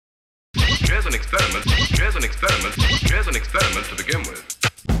Here's an experiment. Here's an experiment. Here's an experiment to begin with.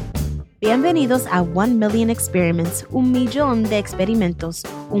 Bienvenidos a 1 Million Experiments, 1 millón de experimentos,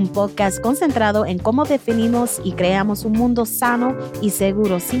 un podcast concentrado en cómo definimos y creamos un mundo sano y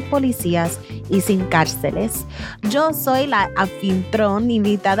seguro sin policías y sin cárceles. Yo soy la anfitrión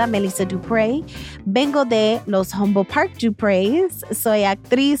invitada Melissa Duprey. Vengo de los Humboldt Park Dupreys. Soy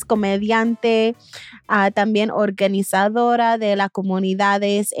actriz, comediante, también organizadora de las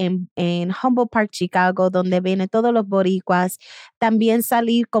comunidades en Humboldt Park, Chicago, donde vienen todos los boricuas. También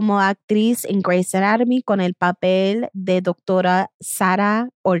salí como actriz en Grey's Anatomy con el papel de doctora Sara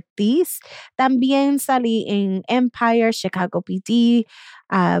Ortiz. También salí en Empire, Chicago PD,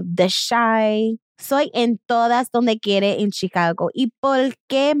 The Chi. Soy en todas donde quiere en Chicago. ¿Y por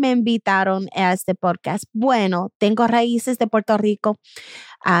qué me invitaron a este podcast? Bueno, tengo raíces de Puerto Rico.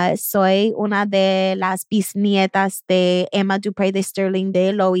 Soy una de las bisnietas de Emma Duprey de Sterling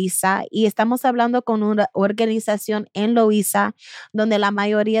de Loíza y estamos hablando con una organización en Loíza donde la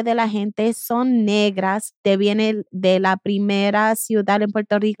mayoría de la gente son negras, que viene de la primera ciudad en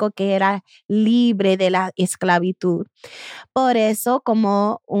Puerto Rico que era libre de la esclavitud. Por eso,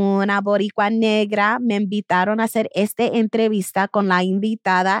 como una boricua negra, me invitaron a hacer esta entrevista con la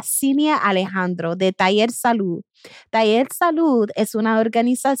invitada Cinia Alejandro de Taller Salud. Taller Salud es una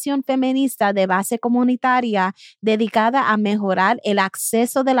organización feminista de base comunitaria dedicada a mejorar el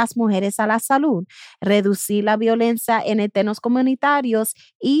acceso de las mujeres a la salud, reducir la violencia en entornos comunitarios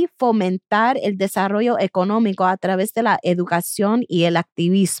y fomentar el desarrollo económico a través de la educación y el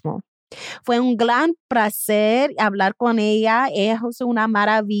activismo. Fue un gran placer hablar con ella, es una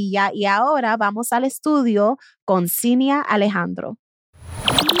maravilla y ahora vamos al estudio con Cinia Alejandro.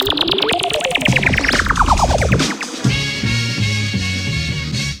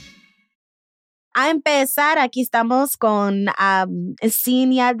 A empezar, aquí estamos con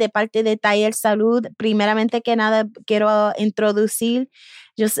Cinia de parte de Taller Salud. Primeramente que nada, quiero introducir,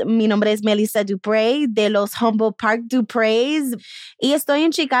 mi nombre es Melissa Duprey de los Humboldt Park Dupreys y estoy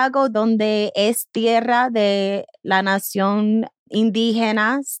en Chicago, donde es tierra de la nación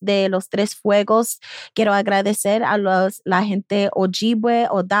indígenas de los Tres Fuegos. Quiero agradecer a la gente Ojibwe,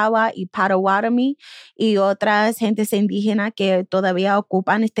 Odawa y Potawatomi y otras gentes indígenas que todavía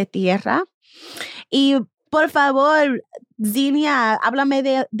ocupan esta tierra. Y por favor, Cinia, háblame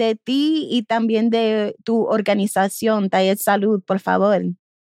de ti y también de tu organización, Taller Salud, por favor.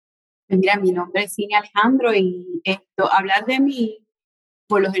 Mira, mi nombre es Cinia Alejandro y hablar de mí,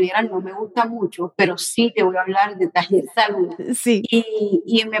 por lo general no me gusta mucho, pero sí te voy a hablar de Taller Salud. Sí.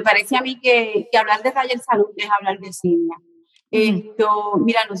 Y me parece a mí que hablar de Taller Salud es hablar de Cinia.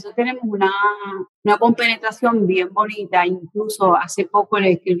 Mira, nosotros tenemos una compenetración bien bonita. Incluso hace poco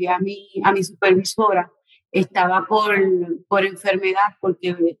le escribí a mi supervisora, estaba por enfermedad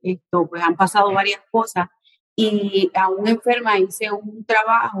porque pues han pasado varias cosas y aún enferma hice un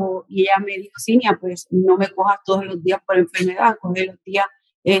trabajo y ella me dijo, Cinia, pues no me cojas todos los días por enfermedad, coge los días,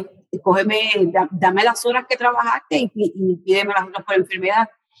 dame las horas que trabajaste y pídeme las horas por enfermedad.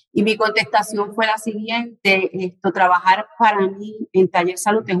 Y mi contestación fue la siguiente: trabajar para mí en Taller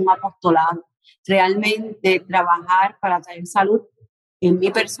Salud es un apostolado. Realmente trabajar para Taller Salud en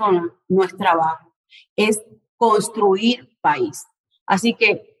mi persona no es trabajo, es construir país. Así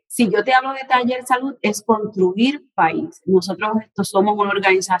que si yo te hablo de Taller Salud, es construir país. Nosotros somos una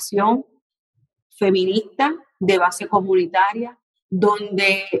organización feminista de base comunitaria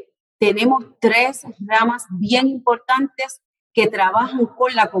donde tenemos 3 ramas bien importantes que trabajan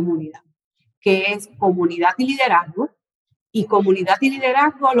con la comunidad, que es comunidad y liderazgo. Y comunidad y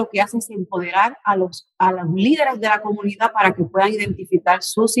liderazgo lo que hace es empoderar a los líderes de la comunidad para que puedan identificar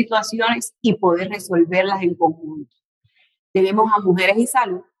sus situaciones y poder resolverlas en conjunto. Tenemos a Mujeres y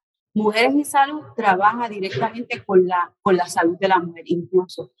Salud. Mujeres y Salud trabaja directamente con la salud de la mujer.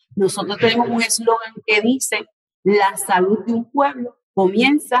 Incluso nosotros tenemos un eslogan que dice: la salud de un pueblo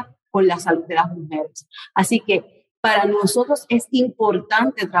comienza con la salud de las mujeres. Así que para nosotros es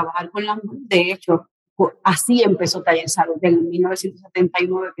importante trabajar con la mujer. De hecho, así empezó Taller Salud en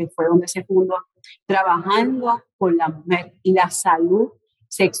 1979, que fue donde se fundó, trabajando con la mujer y la salud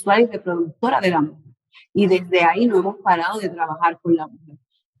sexual y reproductora de la mujer. Y desde ahí no hemos parado de trabajar con la mujer.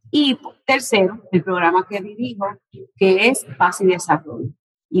 Y tercero, el programa que dirijo, que es Paz y Desarrollo.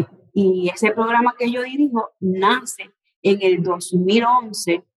 Y ese programa que yo dirijo nace en el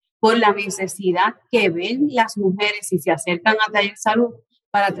 2011 por la necesidad que ven las mujeres y se acercan a Taller Salud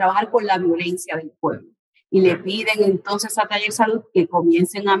para trabajar con la violencia del pueblo. Y le piden entonces a Taller Salud que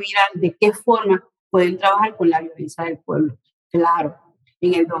comiencen a mirar de qué forma pueden trabajar con la violencia del pueblo. Claro,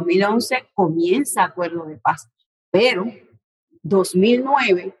 en el 2011 comienza Acuerdo de Paz, pero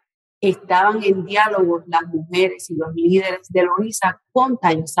 2009 estaban en diálogo las mujeres y los líderes de Loíza con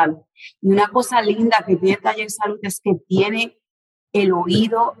Taller Salud. Y una cosa linda que tiene Taller Salud es que tiene el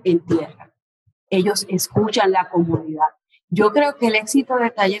oído en tierra. Ellos escuchan la comunidad. Yo creo que el éxito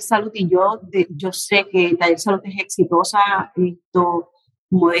de Taller Salud, y yo sé que Taller Salud es exitosa,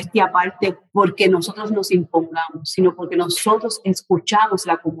 modestia aparte, porque nosotros nos impongamos, sino porque nosotros escuchamos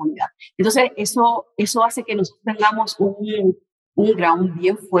la comunidad. Entonces, eso hace que nosotros tengamos un ground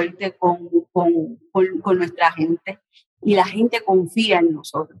bien fuerte con nuestra gente, y la gente confía en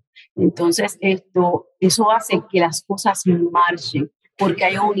nosotros. Entonces, eso hace que las cosas marchen, porque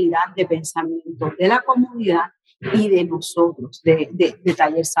hay unidad de pensamiento de la comunidad y de nosotros, de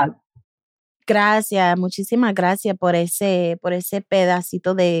Taller Salud. Gracias, muchísimas gracias por ese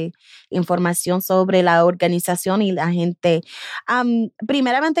pedacito de información sobre la organización y la gente.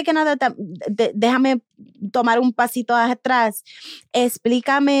 Primeramente que nada, déjame tomar un pasito atrás.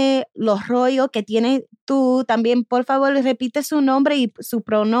 Explícame los rollos que tienes tú. También, por favor, repite su nombre y su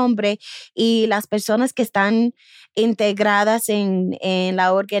pronombre y las personas que están integradas en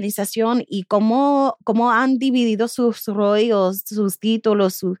la organización y cómo han dividido sus rollos, sus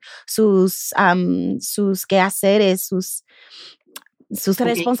títulos, sus quehaceres, sus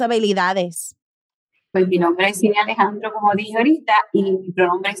responsabilidades. Pues mi nombre es Cinia Alejandro, como dije ahorita, y mi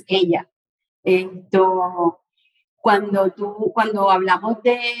pronombre es ella. Cuando hablamos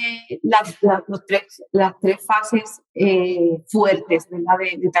de las tres fases fuertes, ¿verdad?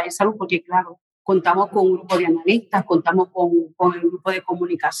 de Taller Salud, porque claro, contamos con un grupo de analistas, contamos con el grupo de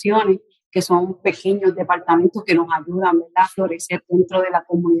comunicaciones, que son pequeños departamentos que nos ayudan, ¿verdad?, a florecer dentro de la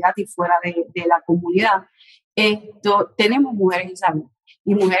comunidad y fuera de la comunidad. Tenemos Mujeres en Salud,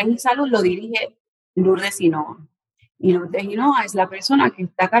 y Mujeres en Salud lo dirige Lourdes Hinoa. Y Lourdes Hinoa es la persona que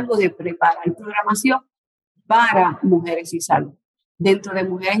está a cargo de preparar programación para Mujeres y Salud. Dentro de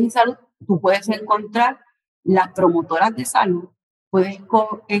Mujeres y Salud, tú puedes encontrar las promotoras de salud,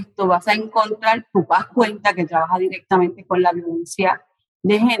 vas a encontrar tu Paz Cuenta, que trabaja directamente con la violencia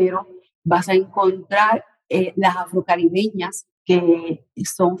de género, vas a encontrar las afrocaribeñas, que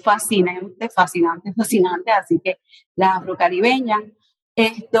son fascinantes, así que las afrocaribeñas,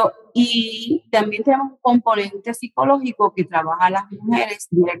 y también tenemos un componente psicológico que trabaja a las mujeres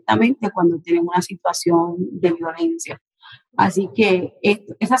directamente cuando tienen una situación de violencia. Así que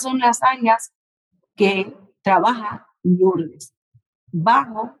esas son las áreas que trabaja Lourdes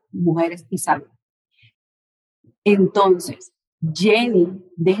bajo Mujeres y Salud. Entonces, Jenny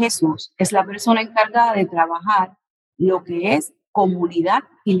de Jesús es la persona encargada de trabajar lo que es comunidad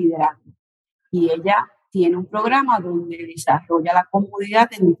y liderazgo. Y ella tiene un programa donde desarrolla la comunidad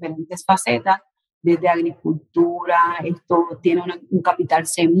en diferentes facetas, desde agricultura, tiene un capital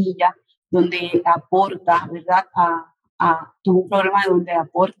semilla, donde aporta, ¿verdad? Tuvo un programa donde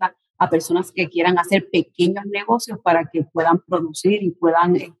aporta a personas que quieran hacer pequeños negocios para que puedan producir y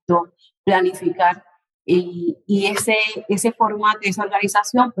puedan planificar. Y ese formato, esa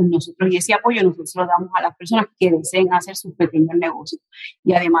organización, pues nosotros, y ese apoyo nosotros lo damos a las personas que deseen hacer sus pequeños negocios.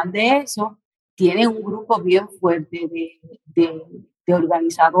 Y además de eso, tiene un grupo bien fuerte de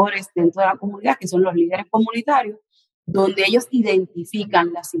organizadores dentro de la comunidad, que son los líderes comunitarios, donde ellos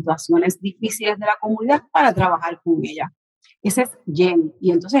identifican las situaciones difíciles de la comunidad para trabajar con ellas. Ese es Jenny.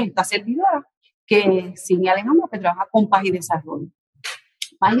 Y entonces esta servidora, que es Cinia Alejandro, que trabaja con Paz y Desarrollo.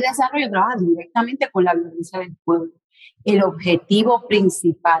 Paz y Desarrollo trabaja directamente con la violencia del pueblo. El objetivo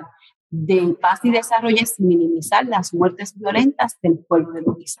principal de Paz y Desarrollo es minimizar las muertes violentas del pueblo de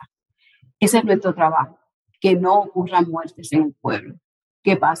Loíza. Ese es nuestro trabajo, que no ocurran muertes en el pueblo.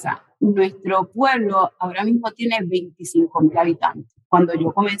 ¿Qué pasa? Nuestro pueblo ahora mismo tiene 25,000 habitantes. Cuando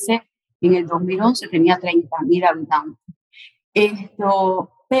yo comencé en el 2011 tenía 30,000 habitantes.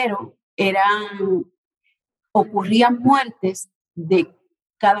 Pero ocurrían muertes de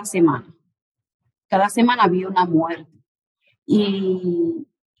cada semana. Cada semana había una muerte. Y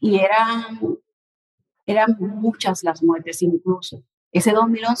eran muchas las muertes incluso. Ese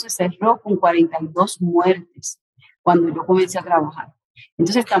 2011 cerró con 42 muertes cuando yo comencé a trabajar.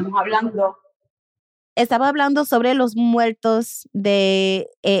 Entonces Estaba hablando sobre los muertos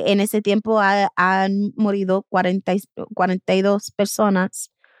en ese tiempo han morido 42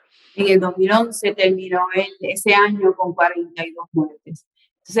 personas. En el 2011 terminó ese año con 42 muertes.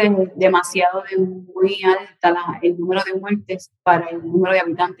 Entonces, demasiado muy alta el número de muertes para el número de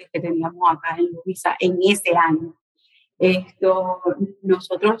habitantes que teníamos acá en Loíza en ese año.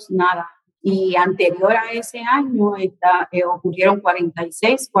 Nosotros nada. Y anterior a ese año ocurrieron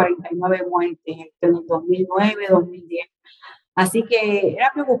 46, 49 muertes en el 2009, 2010. Así que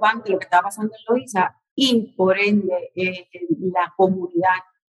era preocupante lo que estaba pasando en Loíza y por ende la comunidad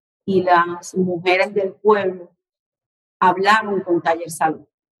y las mujeres del pueblo hablaron con Taller Salud.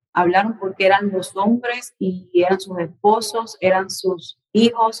 Hablaron porque eran los hombres y eran sus esposos, eran sus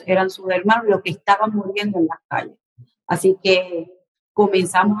hijos, eran sus hermanos los que estaban muriendo en las calles. Así que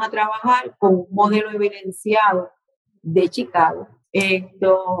comenzamos a trabajar con un modelo evidenciado de Chicago, que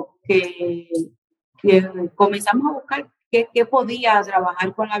comenzamos a buscar qué podía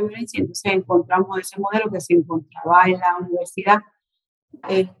trabajar con la violencia. Entonces encontramos ese modelo que se encontraba en la universidad.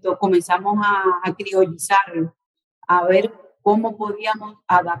 Comenzamos a criollizarlo, a ver cómo podíamos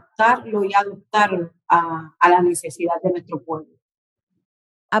adaptarlo y adoptarlo a la necesidad de nuestro pueblo.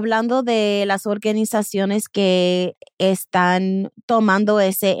 Hablando de las organizaciones que están tomando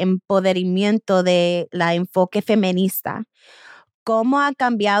ese empoderamiento de la enfoque feminista, ¿cómo ha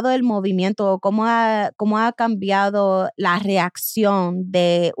cambiado el movimiento? ¿Cómo ha cambiado la reacción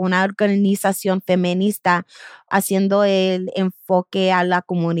de una organización feminista haciendo el enfoque a la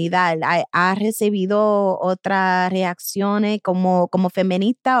comunidad? ¿Ha recibido otras reacciones como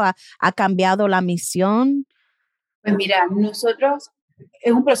feminista? ¿O ha cambiado la misión? Pues mira,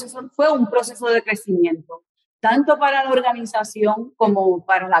 fue un proceso de crecimiento, tanto para la organización como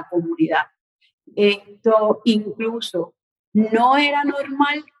para la comunidad. Incluso no era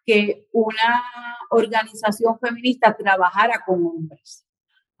normal que una organización feminista trabajara con hombres.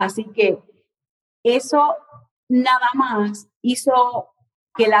 Así que eso nada más hizo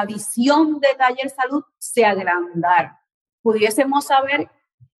que la visión de Taller Salud se agrandara. Pudiésemos saber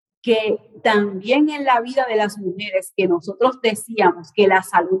que también en la vida de las mujeres, que nosotros decíamos que la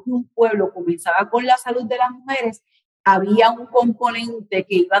salud de un pueblo comenzaba con la salud de las mujeres, había un componente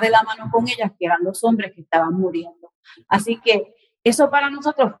que iba de la mano con ellas, que eran los hombres que estaban muriendo. Así que eso para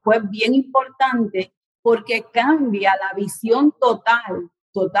nosotros fue bien importante porque cambia la visión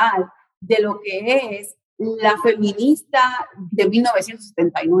total de lo que es la feminista de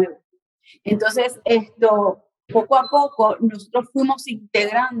 1979. Entonces, poco a poco nosotros fuimos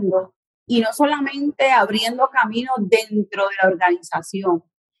integrando y no solamente abriendo caminos dentro de la organización,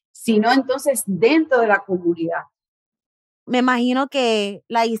 sino entonces dentro de la comunidad. Me imagino que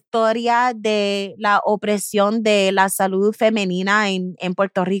la historia de la opresión de la salud femenina en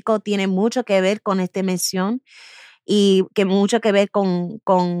Puerto Rico tiene mucho que ver con esta mención y que mucho que ver con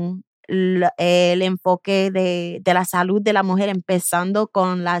el enfoque de la salud de la mujer, empezando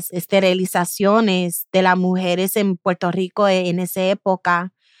con las esterilizaciones de las mujeres en Puerto Rico en esa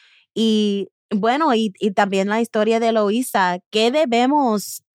época. Y bueno, y también la historia de Eloísa. ¿Qué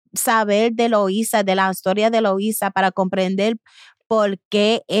debemos saber de Eloísa, de la historia de Eloísa, para comprender por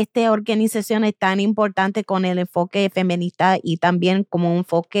qué esta organización es tan importante con el enfoque feminista y también como un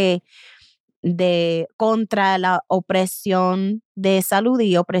enfoque contra la opresión de salud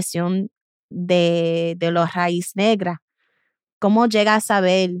y opresión de los raíces negras? ¿Cómo llega a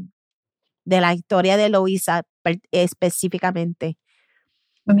saber de la historia de Eloísa específicamente?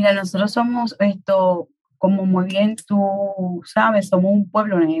 Pues mira, nosotros somos como muy bien tú sabes, somos un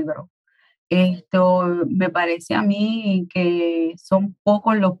pueblo negro. Me parece a mí que son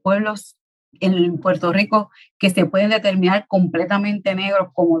pocos los pueblos en Puerto Rico que se pueden determinar completamente negros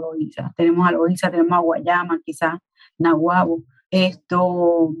como Loíza. Tenemos a Loíza, tenemos a Guayama, quizás Nahuabo,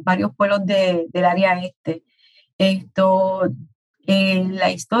 varios pueblos del área este. En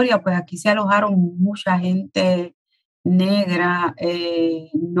la historia, pues aquí se alojaron mucha gente negra,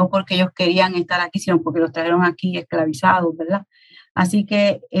 no porque ellos querían estar aquí, sino porque los trajeron aquí esclavizados, ¿verdad? Así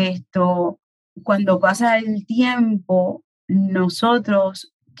que cuando pasa el tiempo,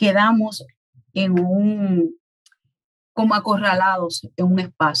 nosotros quedamos como acorralados en un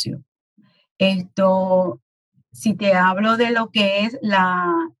espacio. Si te hablo de lo que es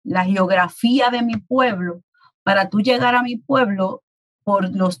la geografía de mi pueblo, para tú llegar a mi pueblo,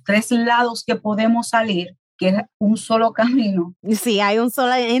 por los 3 lados que podemos salir, que es un solo camino. Sí, hay un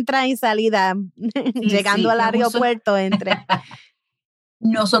solo entrada y salida, llegando al aeropuerto entre.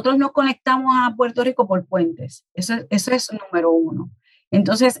 Nosotros nos conectamos a Puerto Rico por puentes, eso es número 1.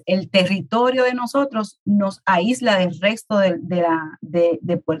 Entonces, el territorio de nosotros nos aísla del resto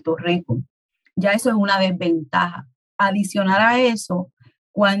de Puerto Rico. Ya eso es una desventaja. Adicional a eso,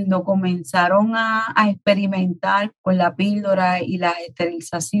 cuando comenzaron a experimentar con la píldora y las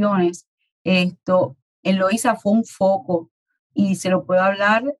esterilizaciones, en Loíza fue un foco, y se lo puedo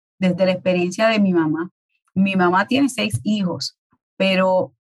hablar desde la experiencia de mi mamá. Mi mamá tiene 6 hijos,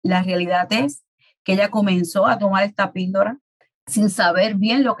 pero la realidad es que ella comenzó a tomar esta píldora sin saber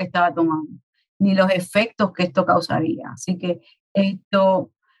bien lo que estaba tomando, ni los efectos que esto causaría. Así que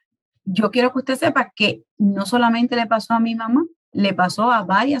yo quiero que usted sepa que no solamente le pasó a mi mamá, le pasó a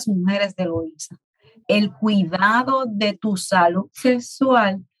varias mujeres de Loíza. El cuidado de tu salud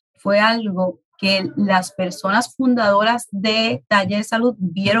sexual fue algo que las personas fundadoras de Taller Salud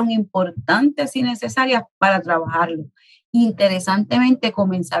vieron importantes y necesarias para trabajarlo. Interesantemente,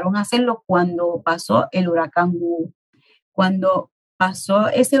 comenzaron a hacerlo cuando pasó el huracán Hugo. Cuando pasó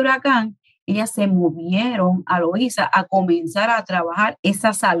ese huracán, ellas se movieron a Loíza a comenzar a trabajar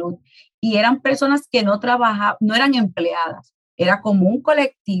esa salud. Y eran personas que no trabajaban, no eran empleadas, era como un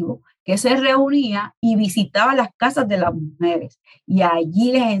colectivo que se reunía y visitaba las casas de las mujeres. Y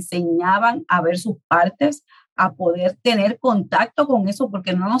allí les enseñaban a ver sus partes, a poder tener contacto con eso,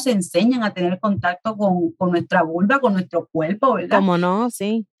 porque no nos enseñan a tener contacto con nuestra vulva, con nuestro cuerpo, ¿verdad? ¿Cómo no?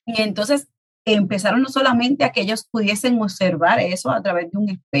 Sí. Y entonces empezaron no solamente a que ellos pudiesen observar eso a través de un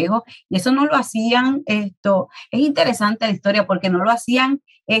espejo, y eso no lo hacían, es interesante la historia, porque no lo hacían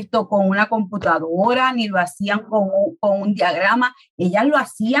con una computadora, ni lo hacían con un diagrama, ellas lo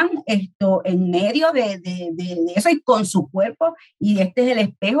hacían en medio de eso y con su cuerpo, y este es el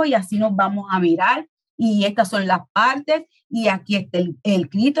espejo y así nos vamos a mirar, y estas son las partes, y aquí está el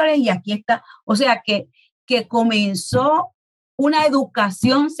clítoris, y aquí está, o sea que comenzó una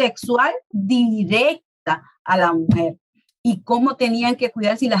educación sexual directa a la mujer y cómo tenían que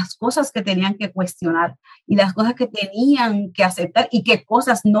cuidarse y las cosas que tenían que cuestionar y las cosas que tenían que aceptar y qué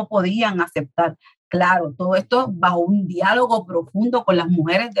cosas no podían aceptar. Claro, todo esto bajo un diálogo profundo con las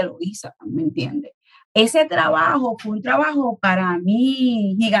mujeres de Loíza, ¿me entiendes? Ese trabajo fue un trabajo para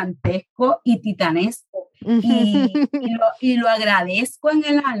mí gigantesco y titanesco y lo agradezco en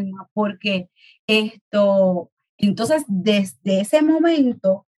el alma porque entonces, desde ese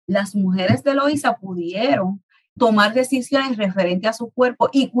momento, las mujeres de Loíza pudieron tomar decisiones referentes a su cuerpo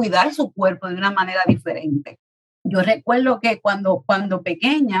y cuidar su cuerpo de una manera diferente. Yo recuerdo que cuando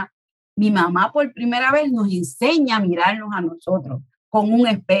pequeña, mi mamá por primera vez nos enseña a mirarnos a nosotros con un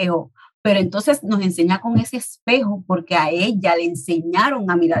espejo, pero entonces nos enseña con ese espejo porque a ella le enseñaron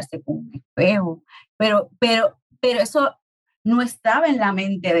a mirarse con un espejo, pero eso no estaba en la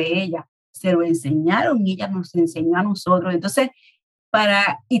mente de ella. Se lo enseñaron y ella nos enseñó a nosotros. Entonces,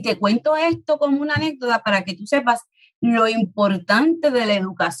 y te cuento esto como una anécdota para que tú sepas lo importante de la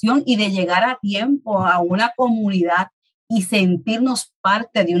educación y de llegar a tiempo a una comunidad y sentirnos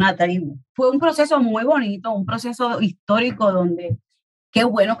parte de una tribu. Fue un proceso muy bonito, un proceso histórico donde qué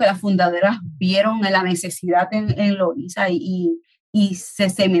bueno que las fundadoras vieron la necesidad en Loíza y se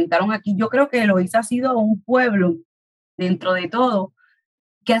cementaron aquí. Yo creo que Loíza ha sido un pueblo, dentro de todo,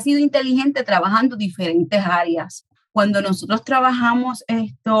 que ha sido inteligente trabajando diferentes áreas. Cuando nosotros trabajamos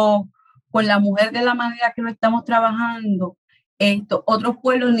con la mujer de la manera que lo estamos trabajando, otros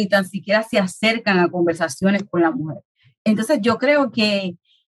pueblos ni tan siquiera se acercan a conversaciones con la mujer. Entonces yo creo que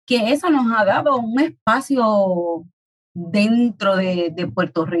eso nos ha dado un espacio dentro de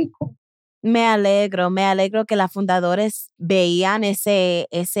Puerto Rico. Me alegro que las fundadoras veían ese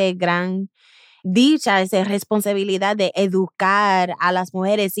gran dicha, esa responsabilidad de educar a las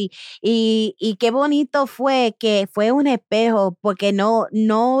mujeres y qué bonito fue que fue un espejo porque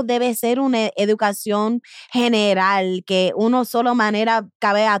no debe ser una educación general que uno solo manera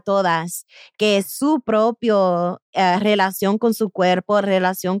cabe a todas, que su propio relación con su cuerpo,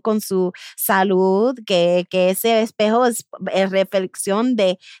 relación con su salud, que ese espejo es reflexión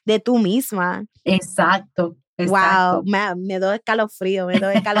de tú misma. Exacto. Wow, me doy escalofrío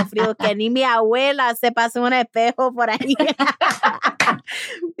que ni mi abuela se pasó un espejo por ahí.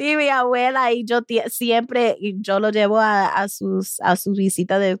 Y mi abuela y yo siempre yo lo llevo a sus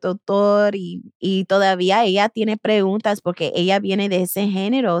visitas del doctor y todavía ella tiene preguntas porque ella viene de ese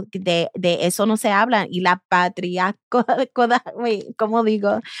género, de eso no se habla y la patria, ¿cómo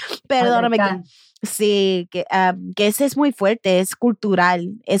digo? Perdóname. Sí, que ese es muy fuerte, es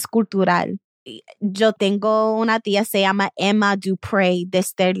cultural. Yo tengo una tía, se llama Emma Duprey de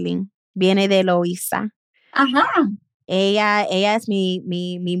Sterling, viene de Loíza. Ajá. Ella es mi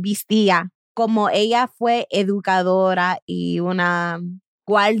tía. Como ella fue educadora y una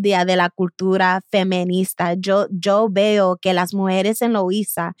guardia de la cultura feminista, yo veo que las mujeres en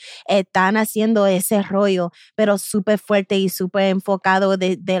Loíza están haciendo ese rollo, pero súper fuerte y súper enfocado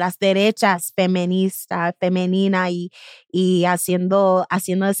de las derechas femenina y haciendo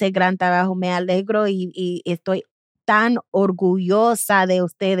ese gran trabajo. Me alegro y estoy tan orgullosa de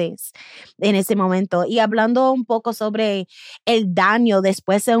ustedes en ese momento. Y hablando un poco sobre el daño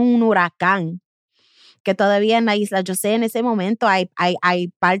después de un huracán, que todavía en la isla, yo sé en ese momento hay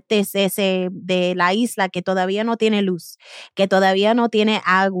partes de la isla que todavía no tiene luz, que todavía no tiene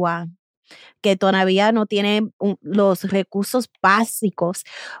agua, que todavía no tiene los recursos básicos.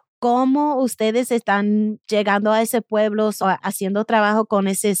 ¿Cómo ustedes están llegando a ese pueblo o haciendo trabajo con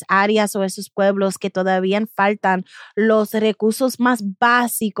esas áreas o esos pueblos que todavía faltan los recursos más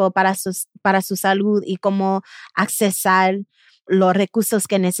básicos para su salud y cómo accesar los recursos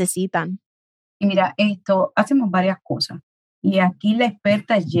que necesitan? Y mira, hacemos varias cosas. Y aquí la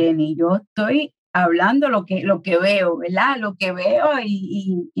experta es Jenny. Yo estoy hablando lo que veo, ¿verdad? Lo que veo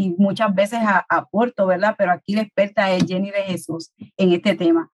y muchas veces aporto, ¿verdad? Pero aquí la experta es Jenny de Jesús en este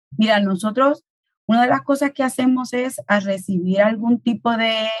tema. Mira, nosotros, una de las cosas que hacemos es a recibir algún tipo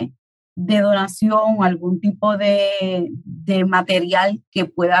de donación, algún tipo de material que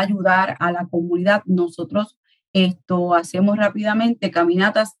pueda ayudar a la comunidad. Nosotros hacemos rápidamente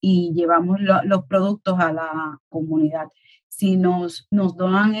caminatas y llevamos los productos a la comunidad. Si nos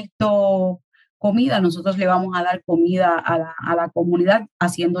donan comida, nosotros le vamos a dar comida a la comunidad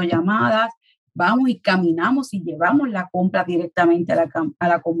haciendo llamadas, vamos y caminamos y llevamos la compra directamente a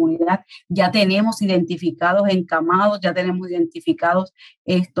la comunidad. Ya tenemos identificados encamados, ya tenemos identificados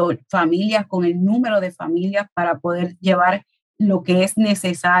familias con el número de familias para poder llevar lo que es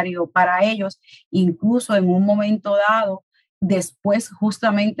necesario para ellos. Incluso en un momento dado, después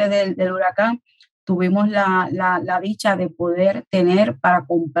justamente del huracán, tuvimos la dicha de poder tener para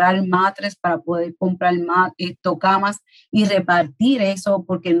comprar matres, para poder comprar camas y repartir eso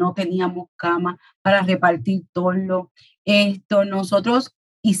porque no teníamos cama para repartir todo. Nosotros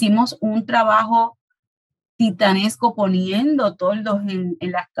hicimos un trabajo titanesco poniendo toldos en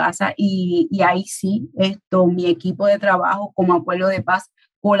las casas y ahí sí, mi equipo de trabajo como Acuerdo de Paz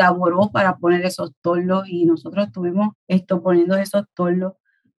colaboró para poner esos toldos y nosotros estuvimos poniendo esos toldos.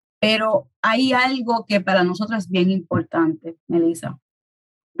 Pero hay algo que para nosotros es bien importante, Melissa.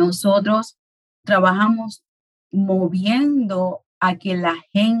 Nosotros trabajamos moviendo a que la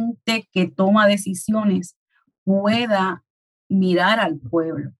gente que toma decisiones pueda mirar al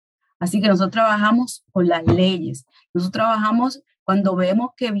pueblo. Así que nosotros trabajamos con las leyes. Nosotros trabajamos cuando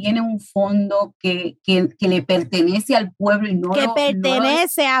vemos que viene un fondo que le pertenece al pueblo y no que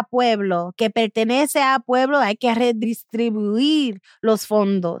pertenece a pueblo, hay que redistribuir los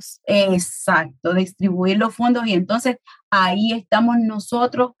fondos. Exacto, distribuir los fondos y entonces ahí estamos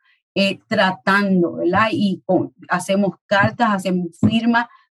nosotros tratando, ¿verdad? Y hacemos cartas, hacemos firmas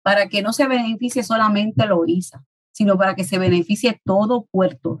para que no se beneficie solamente Loíza, sino para que se beneficie todo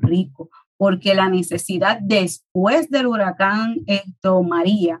Puerto Rico, porque la necesidad después del huracán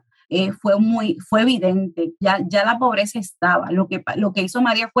María fue evidente, ya la pobreza estaba, lo que hizo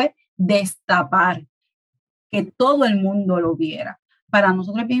María fue destapar, que todo el mundo lo viera. Para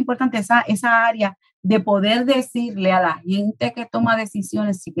nosotros es bien importante esa área de poder decirle a la gente que toma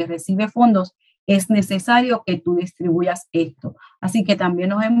decisiones y que recibe fondos, es necesario que tú distribuyas esto. Así que también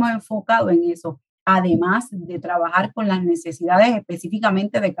nos hemos enfocado en eso, además de trabajar con las necesidades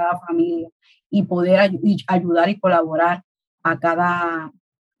específicamente de cada familia y poder ayudar y colaborar a cada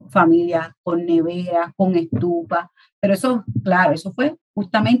familia con nevera, con estufa. Pero eso, claro, eso fue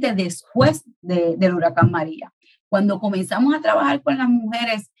justamente después del huracán María. Cuando comenzamos a trabajar con las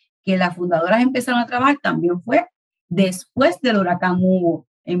mujeres, que las fundadoras empezaron a trabajar, también fue después del huracán Hugo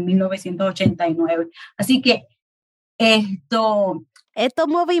en 1989. Así que estos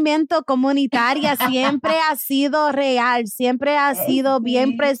movimientos comunitarios siempre ha sido real, siempre ha sido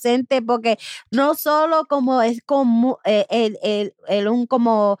bien presente, porque no solo como es como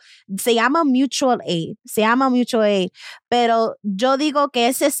como se llama mutual aid, pero yo digo que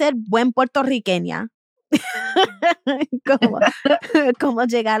ese es ser buen puertorriqueña. como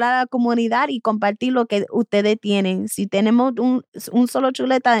llegar a la comunidad y compartir lo que ustedes tienen. Si tenemos un solo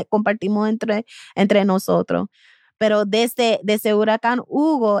chuleta, compartimos entre nosotros. Pero desde huracán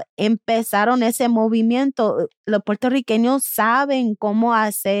Hugo empezaron ese movimiento. Los puertorriqueños saben cómo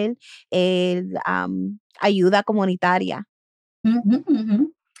hacer ayuda comunitaria.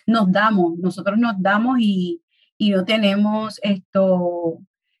 Nosotros nos damos y no tenemos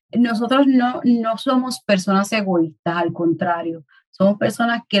nosotros no somos personas egoístas, al contrario, somos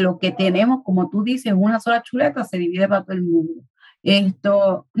personas que lo que tenemos, como tú dices, una sola chuleta se divide para todo el mundo.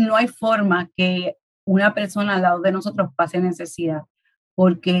 No hay forma que una persona al lado de nosotros pase necesidad,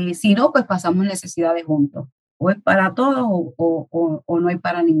 porque si no, pues pasamos necesidades juntos, o es para todos o no hay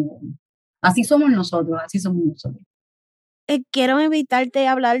para ninguno. Así somos nosotros. Quiero invitarte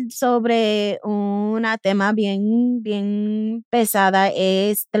a hablar sobre un tema bien pesada,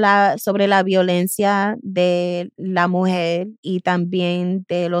 es sobre la violencia de la mujer y también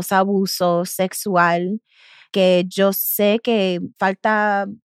de los abusos sexuales, que yo sé que falta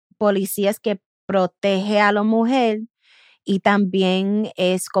policías que protege a la mujer y también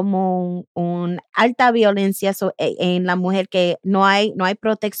es como un alta violencia en la mujer, que no hay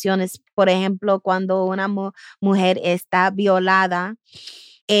protecciones. Por ejemplo, cuando una mujer está violada,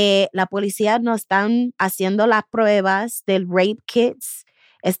 la policía no están haciendo las pruebas del rape kits,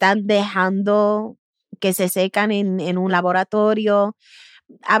 están dejando que se secan en un laboratorio.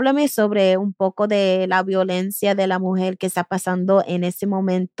 Háblame sobre un poco de la violencia de la mujer que está pasando en ese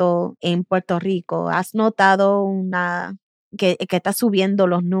momento en Puerto Rico. ¿Has notado que está subiendo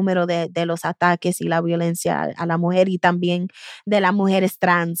los números de los ataques y la violencia a la mujer y también de las mujeres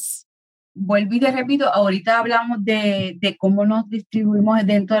trans? Vuelvo y te repito, ahorita hablamos de cómo nos distribuimos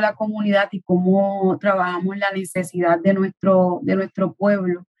dentro de la comunidad y cómo trabajamos la necesidad de nuestro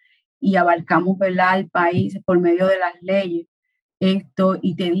pueblo y abarcamos, ¿verdad?, al país por medio de las leyes.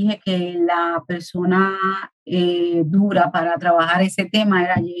 Y te dije que la persona dura para trabajar ese tema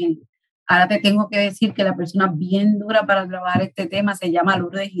era Jenny. Ahora te tengo que decir que la persona bien dura para trabajar este tema se llama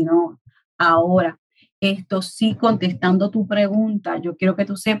Lourdes Ginoa. Ahora, sí, contestando tu pregunta, yo quiero que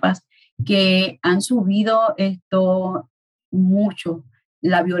tú sepas que han subido mucho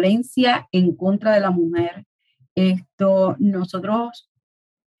la violencia en contra de la mujer. Nosotros,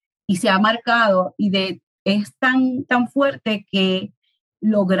 y se ha marcado, es tan fuerte que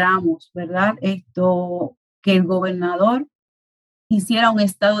logramos, ¿verdad? Que el gobernador hiciera un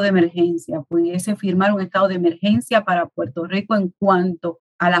estado de emergencia, pudiese firmar un estado de emergencia para Puerto Rico en cuanto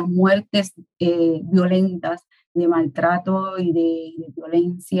a las muertes violentas, de maltrato y de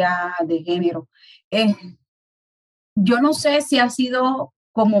violencia de género. Yo no sé si ha sido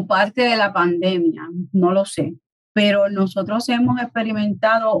como parte de la pandemia, no lo sé, pero nosotros hemos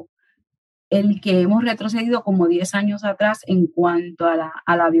experimentado el que hemos retrocedido como 10 años atrás en cuanto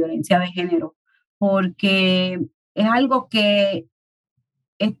a la violencia de género, porque es algo que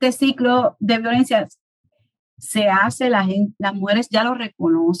este ciclo de violencia se hace, las mujeres ya lo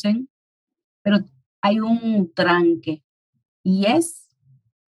reconocen, pero hay un tranque y es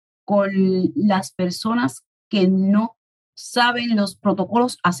con las personas que no saben los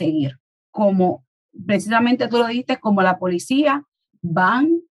protocolos a seguir, como precisamente tú lo dijiste, como la policía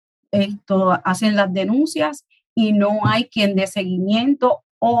van, hacen las denuncias y no hay quien dé seguimiento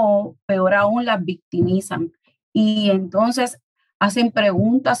o peor aún las victimizan y entonces hacen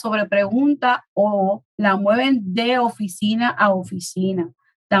preguntas sobre preguntas o la mueven de oficina a oficina.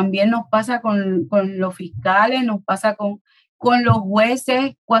 También nos pasa con los fiscales, nos pasa con los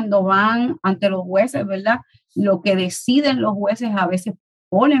jueces cuando van ante los jueces, ¿verdad? Lo que deciden los jueces a veces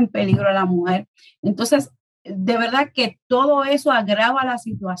pone en peligro a la mujer. Entonces, de verdad que todo eso agrava la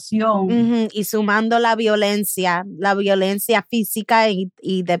situación. Uh-huh. Y sumando la violencia física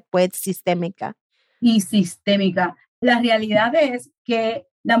y después sistémica. Y sistémica. La realidad es que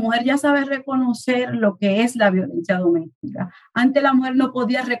la mujer ya sabe reconocer lo que es la violencia doméstica. Antes la mujer no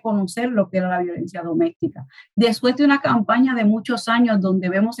podía reconocer lo que era la violencia doméstica. Después de una campaña de muchos años donde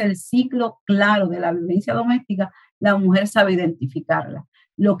vemos el ciclo claro de la violencia doméstica, la mujer sabe identificarla.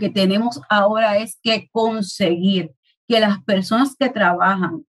 Lo que tenemos ahora es que conseguir que las personas que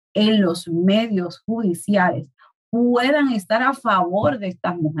trabajan en los medios judiciales puedan estar a favor de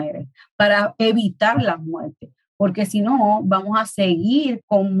estas mujeres para evitar las muertes, porque si no, vamos a seguir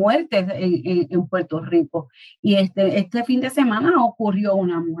con muertes en Puerto Rico. Y este fin de semana ocurrió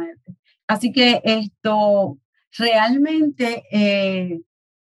una muerte. Así que esto realmente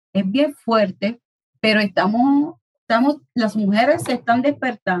es bien fuerte, pero las mujeres se están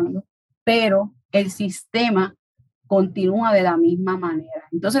despertando, pero el sistema continúa de la misma manera.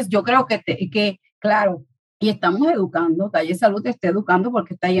 Entonces, yo creo que claro, y estamos educando, Taller Salud está educando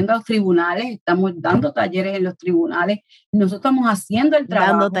porque está yendo a los tribunales, estamos dando talleres en los tribunales, nosotros estamos haciendo el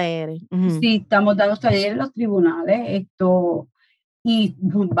trabajo. Dando talleres. Uh-huh. Sí, estamos dando talleres en los tribunales, y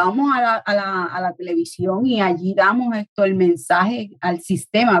vamos a la televisión y allí damos el mensaje al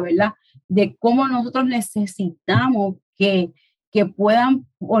sistema, ¿verdad? De cómo nosotros necesitamos que puedan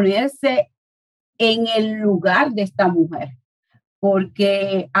ponerse en el lugar de esta mujer,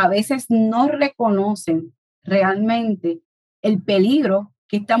 porque a veces no reconocen realmente el peligro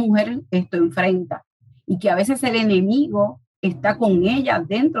que esta mujer enfrenta y que a veces el enemigo está con ella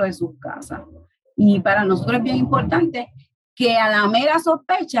dentro de sus casas. Y para nosotros es bien importante que a la mera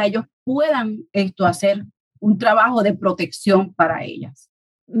sospecha ellos puedan hacer un trabajo de protección para ellas.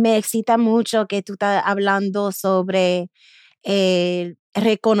 Me excita mucho que tú estás hablando sobre el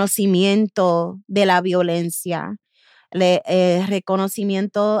reconocimiento de la violencia,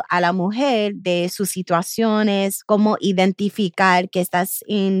 reconocimiento a la mujer de sus situaciones, cómo identificar que estás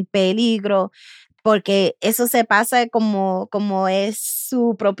en peligro. porque eso se pasa como es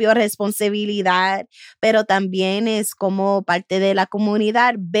su propia responsabilidad, pero también es como parte de la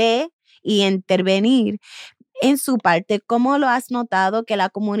comunidad ve y intervenir en su parte. ¿Cómo lo has notado que la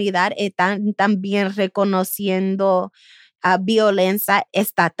comunidad está también reconociendo violencia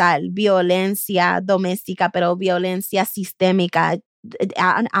estatal, violencia doméstica, pero violencia sistémica?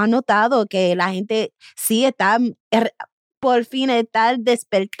 ¿Ha notado que la gente sí está por fin está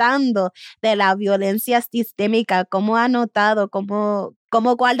despertando de la violencia sistémica? ¿Cómo ha notado? ¿Cómo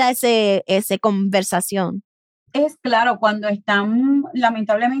guarda esa conversación? Es claro, cuando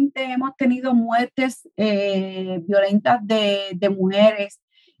lamentablemente hemos tenido muertes violentas de mujeres,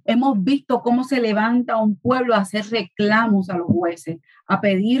 hemos visto cómo se levanta un pueblo a hacer reclamos a los jueces, a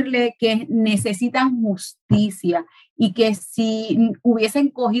pedirle que necesitan justicia y que si hubiesen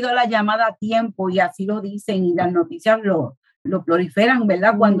cogido la llamada a tiempo, y así lo dicen y las noticias lo proliferan,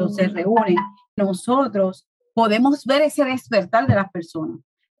 ¿verdad? Cuando se reúnen, nosotros podemos ver ese despertar de las personas,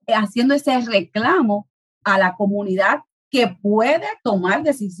 haciendo ese reclamo a la comunidad que puede tomar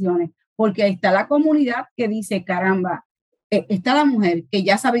decisiones, porque ahí está la comunidad que dice, caramba, está la mujer que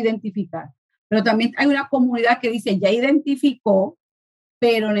ya sabe identificar, pero también hay una comunidad que dice, ya identificó,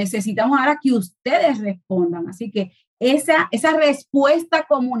 pero necesitamos ahora que ustedes respondan. Así que esa respuesta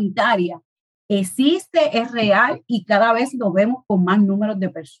comunitaria existe, es real y cada vez lo vemos con más números de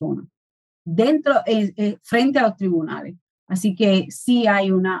personas frente a los tribunales. Así que sí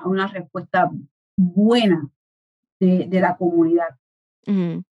hay una respuesta buena de la comunidad.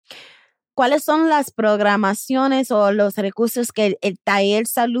 Mm. ¿Cuáles son las programaciones o los recursos que el taller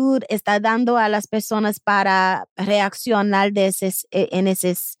salud está dando a las personas para reaccionar en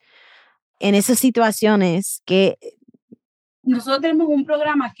esas situaciones que nosotros tenemos un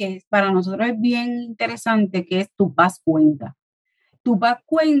programa que para nosotros es bien interesante, que es Tu Paz Cuenta. Tu Paz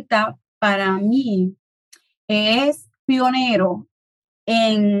Cuenta para mí es pionero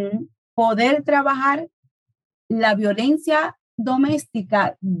en poder trabajar la violencia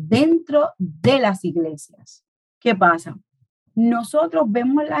doméstica dentro de las iglesias. ¿Qué pasa? Nosotros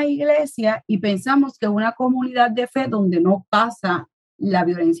vemos las iglesias y pensamos que es una comunidad de fe donde no pasa la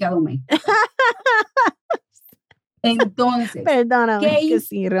violencia doméstica. Entonces, perdóname, que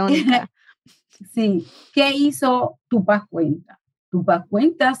sí, irónica. Sí, ¿qué hizo Tu Paz Cuenta? Tu Paz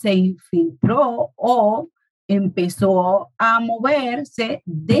Cuenta se infiltró o empezó a moverse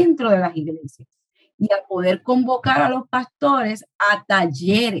dentro de las iglesias y a poder convocar a los pastores a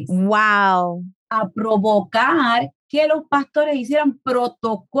talleres. ¡Wow! A provocar que los pastores hicieran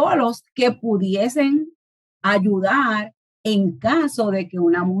protocolos que pudiesen ayudar en caso de que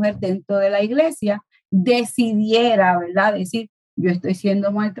una mujer dentro de la iglesia decidiera, ¿verdad? Decir, yo estoy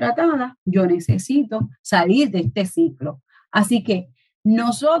siendo maltratada, yo necesito salir de este ciclo. Así que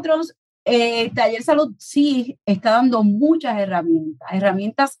nosotros, Taller Salud sí está dando muchas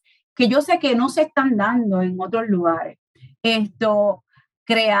herramientas que yo sé que no se están dando en otros lugares.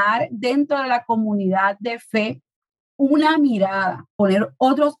 Crear dentro de la comunidad de fe una mirada, poner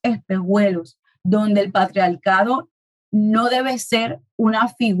otros espejuelos donde el patriarcado no debe ser una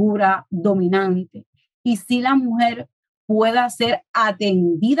figura dominante y si la mujer pueda ser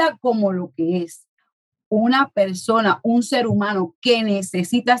atendida como lo que es, una persona, un ser humano que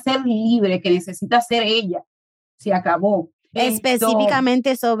necesita ser libre, que necesita ser ella. Se acabó.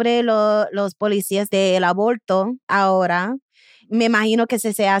 Específicamente sobre los policías del aborto ahora. Me imagino que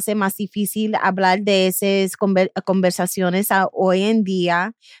se hace más difícil hablar de esas conversaciones hoy en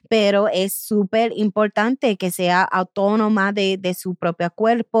día, pero es súper importante que sea autónoma de su propio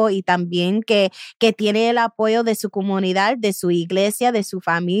cuerpo y también que tiene el apoyo de su comunidad, de su iglesia, de su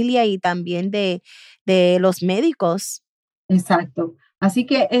familia y también de los médicos. Exacto. Así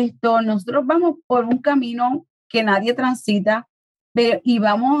que nosotros vamos por un camino que nadie transita y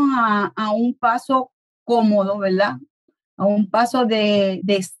vamos a un paso cómodo, ¿verdad? A un paso de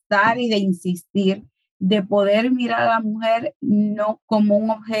estar y de insistir, de poder mirar a la mujer no como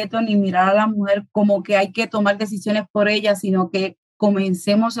un objeto, ni mirar a la mujer como que hay que tomar decisiones por ella, sino que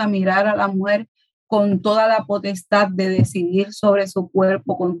comencemos a mirar a la mujer con toda la potestad de decidir sobre su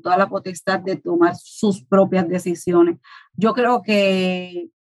cuerpo, con toda la potestad de tomar sus propias decisiones. Yo creo que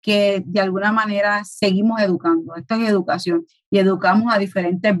de alguna manera seguimos educando. Esto es educación y educamos a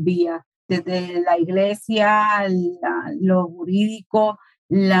diferentes vías, desde la iglesia, lo jurídico,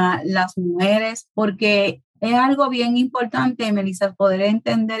 las mujeres, porque es algo bien importante, Melissa, poder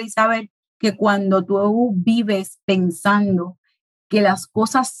entender y saber que cuando tú vives pensando que las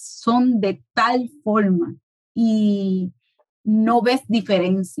cosas son de tal forma y no ves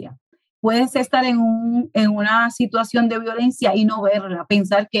diferencia, puedes estar en una situación de violencia y no verla,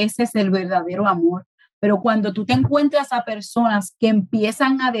 pensar que ese es el verdadero amor. Pero cuando tú te encuentras a personas que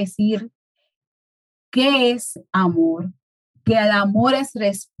empiezan a decir qué es amor, que el amor es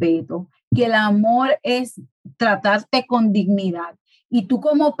respeto, que el amor es tratarte con dignidad, y tú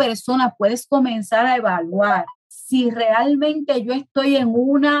como persona puedes comenzar a evaluar si realmente yo estoy en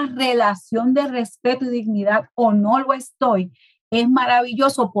una relación de respeto y dignidad o no lo estoy. Es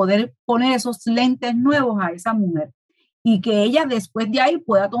maravilloso poder poner esos lentes nuevos a esa mujer y que ella después de ahí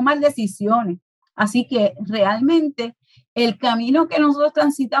pueda tomar decisiones. Así que realmente el camino que nosotros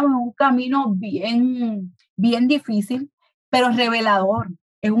transitamos es un camino bien, bien difícil, pero revelador.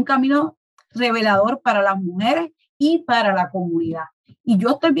 Es un camino revelador para las mujeres y para la comunidad. Y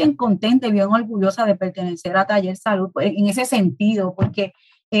yo estoy bien contenta y bien orgullosa de pertenecer a Taller Salud en ese sentido, porque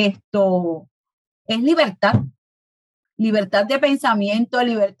esto es libertad, libertad de pensamiento,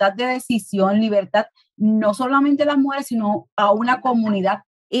 libertad de decisión, libertad no solamente de las mujeres, sino a una comunidad.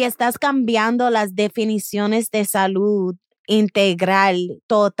 Y estás cambiando las definiciones de salud integral,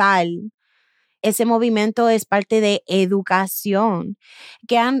 total. Ese movimiento es parte de educación,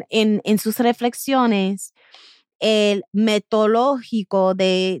 que en sus reflexiones, el metodológico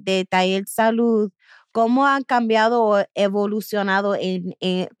de Taller Salud, cómo han cambiado o evolucionado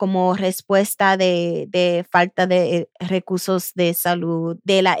como respuesta de falta de recursos de salud,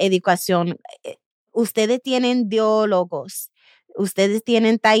 de la educación. Ustedes tienen diálogos, ustedes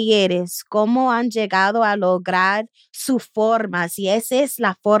tienen talleres, ¿cómo han llegado a lograr su forma? Si esa es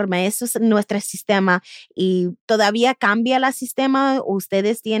la forma, eso es nuestro sistema y todavía cambia el sistema,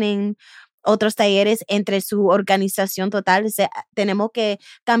 ustedes tienen otros talleres entre su organización total, tenemos que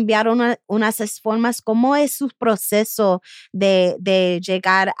cambiar unas formas. ¿Cómo es su proceso de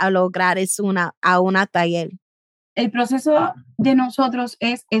llegar a lograr a una taller? El proceso de nosotros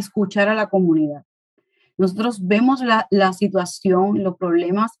es escuchar a la comunidad. Nosotros vemos la situación, los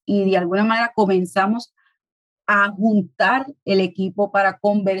problemas y de alguna manera comenzamos a juntar el equipo para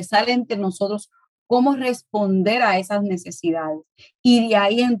conversar entre nosotros cómo responder a esas necesidades. Y de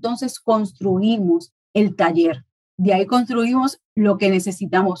ahí entonces construimos el taller. De ahí construimos lo que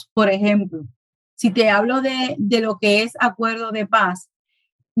necesitamos. Por ejemplo, si te hablo de lo que es acuerdo de paz,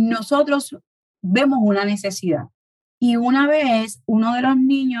 nosotros vemos una necesidad. Y una vez uno de los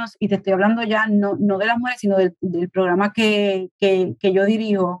niños, y te estoy hablando ya no de las mujeres, sino del programa que yo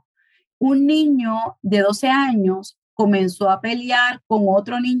dirijo, un niño de 12 años comenzó a pelear con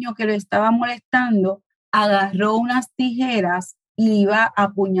otro niño que lo estaba molestando, agarró unas tijeras y iba a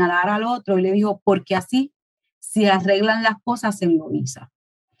apuñalar al otro y le dijo, porque así se arreglan las cosas en Loíza.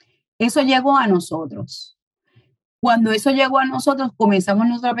 Eso llegó a nosotros. Cuando eso llegó a nosotros, comenzamos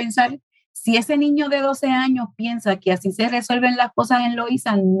nosotros a pensar, si ese niño de 12 años piensa que así se resuelven las cosas en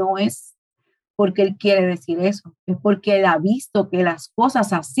Loíza, no es porque él quiere decir eso, es porque él ha visto que las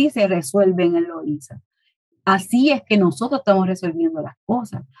cosas así se resuelven en Loíza. Así es que nosotros estamos resolviendo las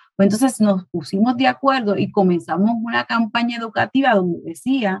cosas. Pues entonces nos pusimos de acuerdo y comenzamos una campaña educativa donde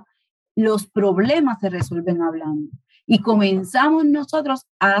decía, los problemas se resuelven hablando. Y comenzamos nosotros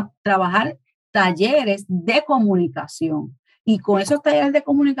a trabajar talleres de comunicación. Y con esos talleres de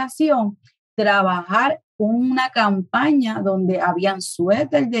comunicación, trabajar una campaña donde habían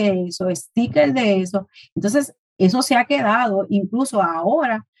suéter de eso, stickers de eso. Entonces, eso se ha quedado, incluso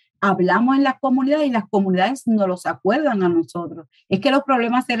ahora hablamos en las comunidades y las comunidades nos los acuerdan a nosotros. Es que los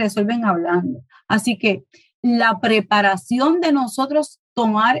problemas se resuelven hablando. Así que la preparación de nosotros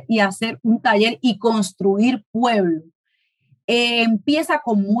tomar y hacer un taller y construir pueblo empieza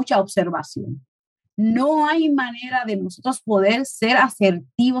con mucha observación. No hay manera de nosotros poder ser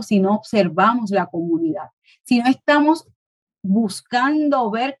asertivos si no observamos la comunidad, si no estamos buscando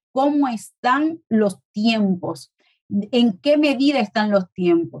ver cómo están los tiempos, en qué medida están los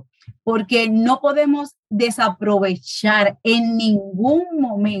tiempos, porque no podemos desaprovechar en ningún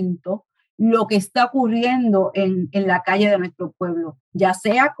momento lo que está ocurriendo en la calle de nuestro pueblo, ya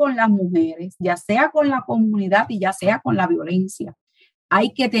sea con las mujeres, ya sea con la comunidad y ya sea con la violencia.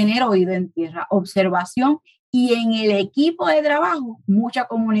 Hay que tener oído en tierra, observación y en el equipo de trabajo mucha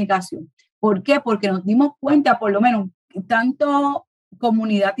comunicación. ¿Por qué? Porque nos dimos cuenta, por lo menos, tanto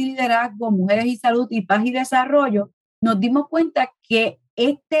comunidad y liderazgo, mujeres y salud y paz y desarrollo, nos dimos cuenta que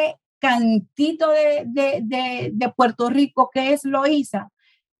este cantito de Puerto Rico que es Loíza,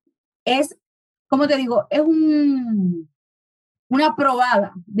 es, como te digo, es una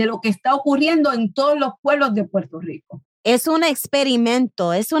probada de lo que está ocurriendo en todos los pueblos de Puerto Rico. Es un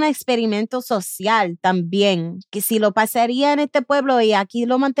experimento social también, que si lo pasaría en este pueblo y aquí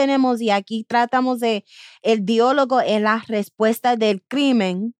lo mantenemos y aquí tratamos de el diálogo en la respuesta del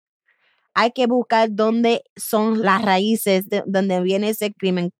crimen, hay que buscar dónde son las raíces de donde viene ese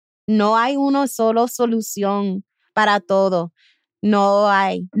crimen. No hay una sola solución para todo. No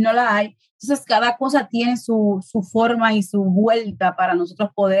hay. No la hay. Entonces, cada cosa tiene su forma y su vuelta para nosotros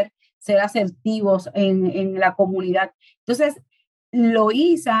poder ser asertivos en la comunidad. Entonces,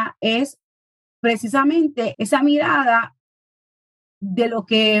 Loíza es precisamente esa mirada de lo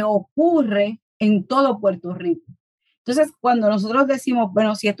que ocurre en todo Puerto Rico. Entonces, cuando nosotros decimos,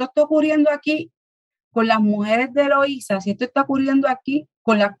 bueno, si esto está ocurriendo aquí con las mujeres de Loíza, si esto está ocurriendo aquí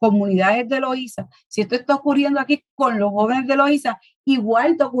con las comunidades de Loíza, si esto está ocurriendo aquí con los jóvenes de Loíza,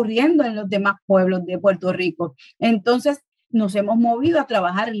 igual está ocurriendo en los demás pueblos de Puerto Rico. Entonces, nos hemos movido a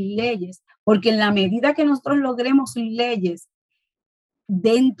trabajar leyes, porque en la medida que nosotros logremos leyes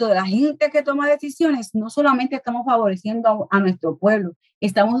dentro de la gente que toma decisiones, no solamente estamos favoreciendo a nuestro pueblo,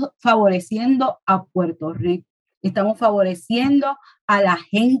 estamos favoreciendo a Puerto Rico, estamos favoreciendo a la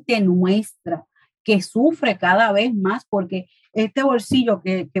gente nuestra que sufre cada vez más, porque este bolsillo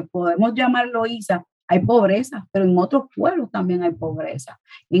que podemos llamar Loíza, hay pobreza, pero en otros pueblos también hay pobreza.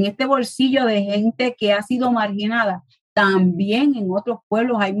 En este bolsillo de gente que ha sido marginada, también en otros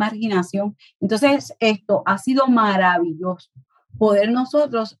pueblos hay marginación. Entonces, esto ha sido maravilloso, poder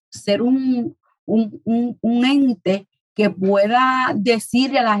nosotros ser un ente que pueda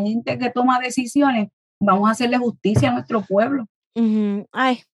decirle a la gente que toma decisiones, vamos a hacerle justicia a nuestro pueblo.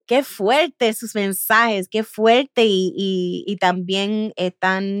 Ay, qué fuerte sus mensajes, qué fuerte y también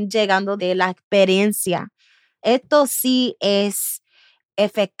están llegando de la experiencia. Esto sí es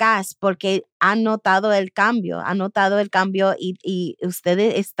eficaz porque han notado el cambio y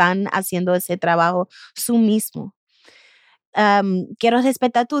ustedes están haciendo ese trabajo su mismo. Quiero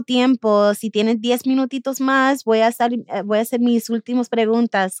respetar tu tiempo. Si tienes 10 minutitos más, voy a hacer mis últimas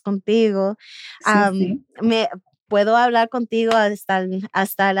preguntas contigo. Sí. Puedo hablar contigo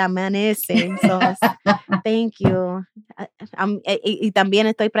hasta el amanecer. So, thank you. Y también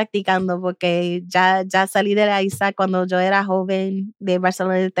estoy practicando porque ya salí de la ISA cuando yo era joven de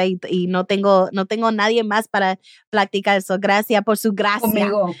Barcelona y no tengo nadie más para practicar. So, gracias por su gracia.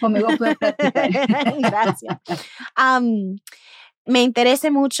 Conmigo puedes practicar. Gracias. Me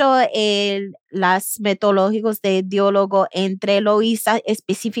interesa mucho las metodológicos de diálogo entre Loíza,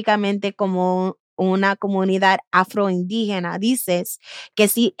 específicamente como una comunidad afroindígena. Dices que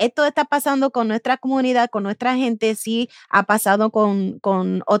si esto está pasando con nuestra comunidad, con nuestra gente, sí ha pasado con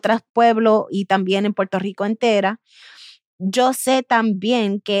otros pueblos y también en Puerto Rico entera. Yo sé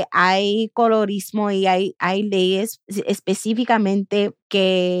también que hay colorismo y hay leyes específicamente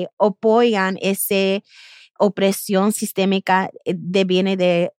que apoyan esa opresión sistémica viene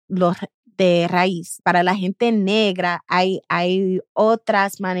de raíz. Para la gente negra hay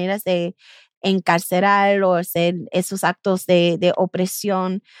otras maneras de encarcelar o hacer esos actos de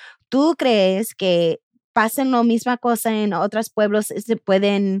opresión. ¿Tú crees que pasen la misma cosa en otros pueblos? Se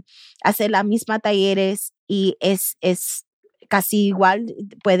pueden hacer las mismas talleres y es casi igual,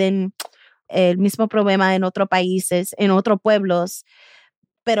 pueden el mismo problema en otros países, en otros pueblos,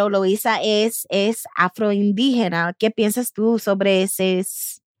 pero Loíza es afroindígena. ¿Qué piensas tú sobre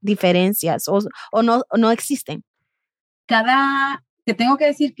esas diferencias o no existen? Te tengo que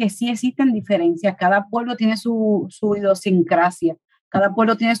decir que sí existen diferencias. Cada pueblo tiene su idiosincrasia, cada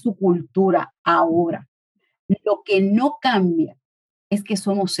pueblo tiene su cultura. Ahora, lo que no cambia es que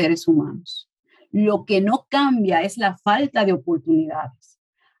somos seres humanos. Lo que no cambia es la falta de oportunidades.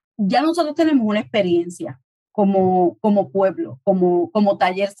 Ya nosotros tenemos una experiencia como pueblo, como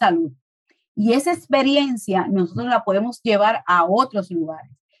Taller Salud. Y esa experiencia nosotros la podemos llevar a otros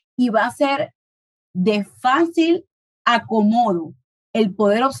lugares. Y va a ser de fácil acomodo el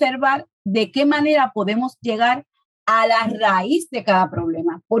poder observar de qué manera podemos llegar a la raíz de cada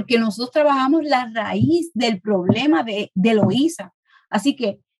problema, porque nosotros trabajamos la raíz del problema de Loíza. Así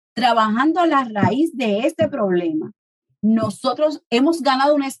que trabajando a la raíz de este problema, nosotros hemos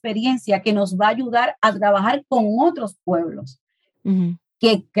ganado una experiencia que nos va a ayudar a trabajar con otros pueblos,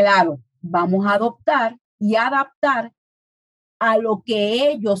 que claro, vamos a adoptar y adaptar a lo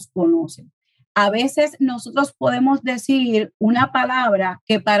que ellos conocen. A veces nosotros podemos decir una palabra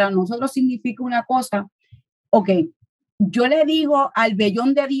que para nosotros significa una cosa. Ok, yo le digo al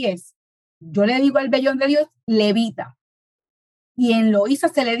vellón de 10, levita. Y en Loíza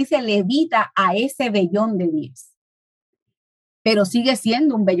se le dice levita a ese vellón de 10. Pero sigue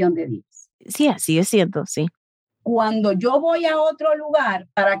siendo un vellón de 10. Sí, así es cierto, sí. Cuando yo voy a otro lugar,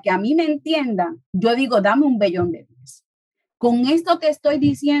 para que a mí me entiendan, yo digo, dame un vellón de 10. Con esto te estoy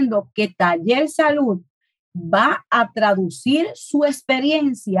diciendo que Taller Salud va a traducir su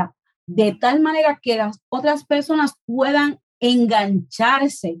experiencia de tal manera que las otras personas puedan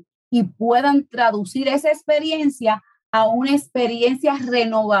engancharse y puedan traducir esa experiencia a una experiencia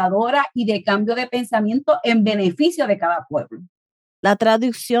renovadora y de cambio de pensamiento en beneficio de cada pueblo. La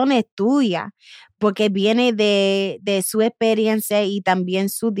traducción es tuya, porque viene de su experiencia y también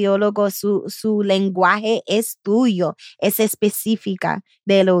su diálogo, su lenguaje es tuyo, es específica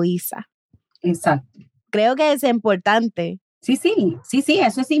de Eloísa. Exacto. Creo que es importante. Sí,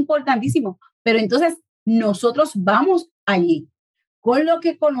 eso es importantísimo. Pero entonces nosotros vamos allí con lo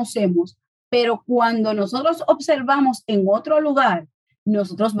que conocemos, pero cuando nosotros observamos en otro lugar,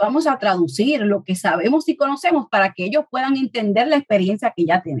 nosotros vamos a traducir lo que sabemos y conocemos para que ellos puedan entender la experiencia que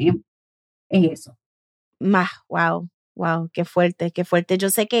ya tenemos. Es eso. Wow, qué fuerte, qué fuerte.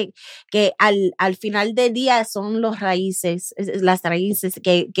 Yo sé que al final del día son las raíces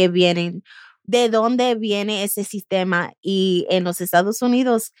que vienen. ¿De dónde viene ese sistema? Y en los Estados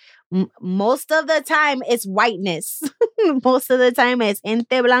Unidos, most of the time it's whiteness. Most of the time es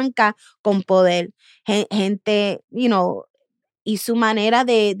gente blanca con poder. Gente, y su manera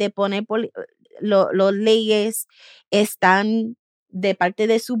de poner los leyes están de parte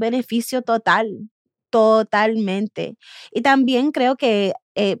de su beneficio totalmente. Y también creo que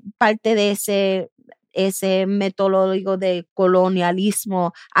parte de ese metodológico de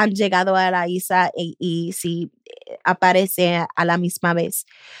colonialismo han llegado a la isla y sí aparece a la misma vez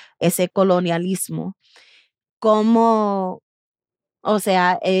ese colonialismo. Como, o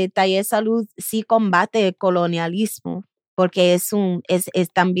sea, Taller Salud sí combate el colonialismo porque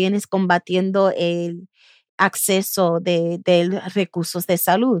también es combatiendo el acceso de recursos de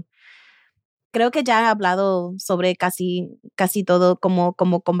salud. Creo que ya he hablado sobre casi todo como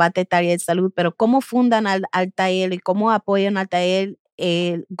combate Taller Salud, pero ¿cómo fundan al taller y cómo apoyan al taller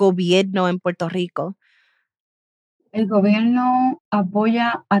el gobierno en Puerto Rico? El gobierno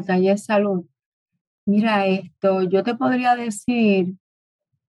apoya a Taller Salud. Mira esto, yo te podría decir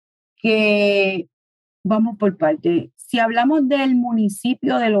que vamos por parte. Si hablamos del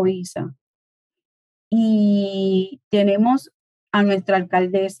municipio de Loíza y tenemos a nuestra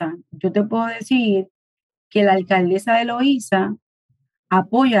alcaldesa, yo te puedo decir que la alcaldesa de Loíza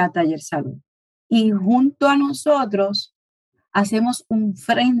apoya a Taller Salud. Y junto a nosotros hacemos un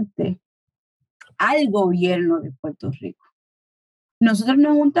frente al gobierno de Puerto Rico. Nosotros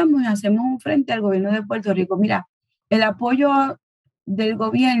nos juntamos y hacemos un frente al gobierno de Puerto Rico. Mira, el apoyo del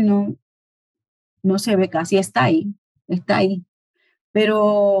gobierno no se ve casi, está ahí,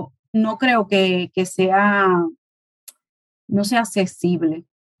 pero no creo que no sea accesible.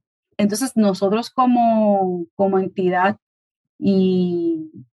 Entonces, nosotros como entidad y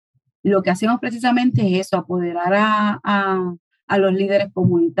lo que hacemos precisamente es eso, apoderar a los líderes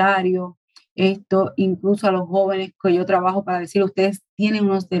comunitarios, incluso a los jóvenes que yo trabajo para decir, ustedes tienen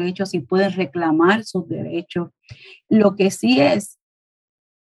unos derechos y pueden reclamar sus derechos. Lo que sí es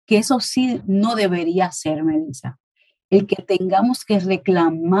que eso sí no debería ser, Melissa, el que tengamos que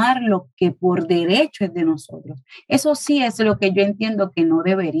reclamar lo que por derecho es de nosotros. Eso sí es lo que yo entiendo que no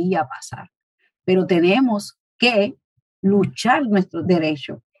debería pasar, pero tenemos que luchar nuestros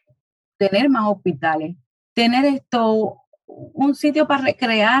derechos, tener más hospitales, tener un sitio para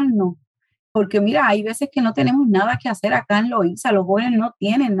recrearnos, porque mira, hay veces que no tenemos nada que hacer acá en Loíza, los jóvenes no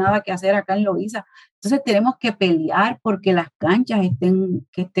tienen nada que hacer acá en Loíza, entonces tenemos que pelear porque las canchas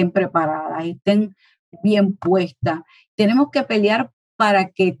estén preparadas, estén bien puestas, tenemos que pelear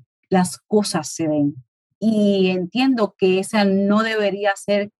para que las cosas se den. Y entiendo que esa no debería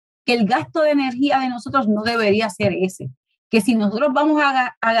ser, que el gasto de energía de nosotros no debería ser ese, que si nosotros vamos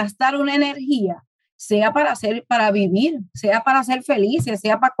a gastar una energía, sea para vivir, sea para ser felices,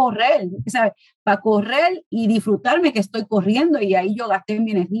 sea para correr, ¿sabes? Para correr y disfrutarme que estoy corriendo y ahí yo gasté mi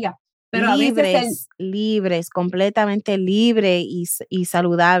energía. Pero libres, completamente libre y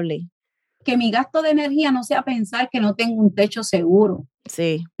saludable. Que mi gasto de energía no sea pensar que no tengo un techo seguro.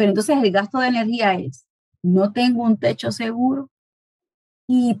 Sí. Pero entonces el gasto de energía es, no tengo un techo seguro,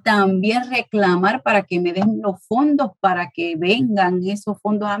 y también reclamar para que me den los fondos, para que vengan esos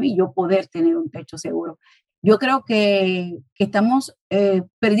fondos a mí, yo poder tener un techo seguro. Yo creo que estamos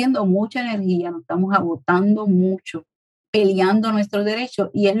perdiendo mucha energía, nos estamos agotando mucho, peleando nuestros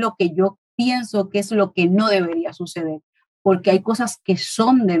derechos, y es lo que yo pienso que es lo que no debería suceder, porque hay cosas que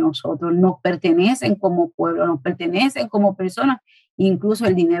son de nosotros, nos pertenecen como pueblo, nos pertenecen como personas, incluso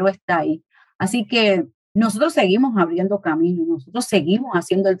el dinero está ahí. Así que nosotros seguimos abriendo caminos, nosotros seguimos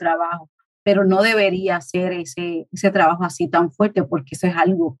haciendo el trabajo, pero no debería ser ese trabajo así tan fuerte porque eso es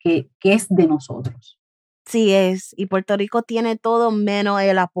algo que es de nosotros. Sí es, y Puerto Rico tiene todo menos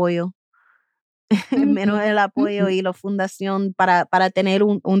el apoyo. menos el apoyo y la fundación para tener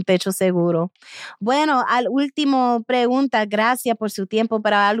un techo seguro. Bueno, al último pregunta, gracias por su tiempo,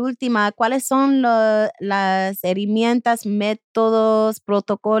 pero al última, ¿cuáles son las herramientas, métodos,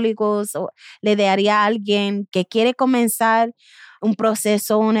 protocólicos le daría a alguien que quiere comenzar un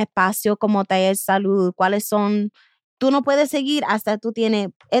proceso, un espacio como Taller Salud? ¿Cuáles son? Tú no puedes seguir hasta tú tienes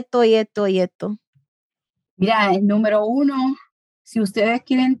esto y esto y esto. Mira, el número 1, si ustedes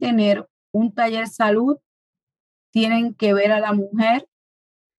quieren tener un taller salud, tienen que ver a la mujer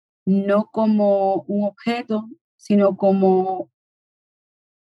no como un objeto, sino como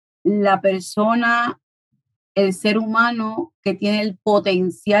la persona, el ser humano que tiene el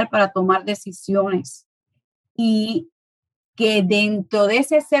potencial para tomar decisiones y que dentro de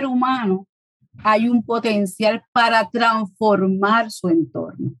ese ser humano hay un potencial para transformar su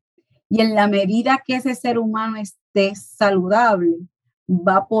entorno. Y en la medida que ese ser humano esté saludable,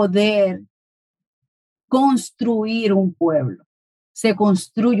 va a poder construir un pueblo. Se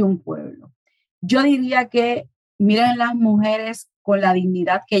construye un pueblo. Yo diría que miren las mujeres con la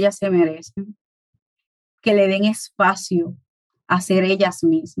dignidad que ellas se merecen, que le den espacio a ser ellas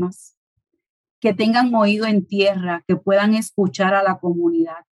mismas, que tengan oído en tierra, que puedan escuchar a la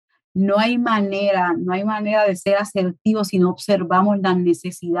comunidad. No hay manera de ser asertivos si no observamos las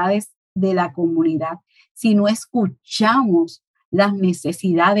necesidades de la comunidad, si no escuchamos las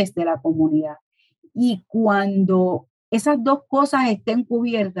necesidades de la comunidad. Y cuando esas dos cosas estén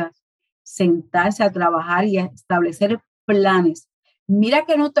cubiertas, sentarse a trabajar y a establecer planes. Mira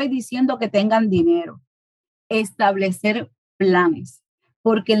que no estoy diciendo que tengan dinero, establecer planes,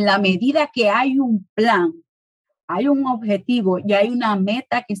 porque en la medida que hay un plan, hay un objetivo y hay una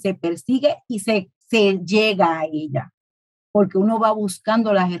meta que se persigue y se llega a ella, porque uno va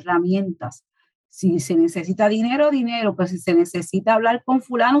buscando las herramientas. Si se necesita dinero, dinero, pues si se necesita hablar con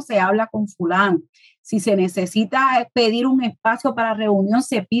fulano, se habla con fulano. Si se necesita pedir un espacio para reunión,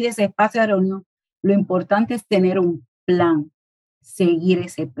 se pide ese espacio de reunión. Lo importante es tener un plan, seguir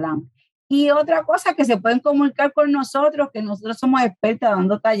ese plan. Y otra cosa, que se pueden comunicar con nosotros, que nosotros somos expertas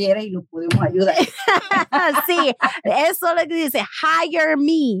dando talleres y los podemos ayudar. Sí, eso es lo que dice, hire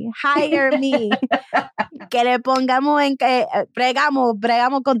me. Que le pongamos en que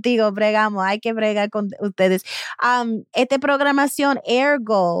bregamos contigo, hay que bregar con ustedes. Esta programación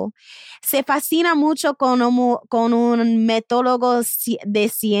Ergo se fascina mucho con un metólogo de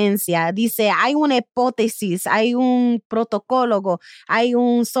ciencia. Dice, hay una hipótesis, hay un protocolo, hay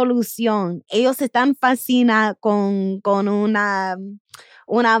una solución. Ellos están fascinados con una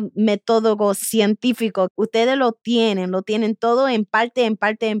método científico. Ustedes lo tienen todo en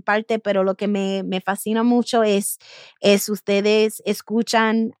parte, pero lo que me fascina mucho es ustedes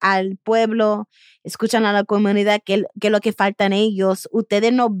escuchan al pueblo, escuchan a la comunidad, que lo que faltan ellos.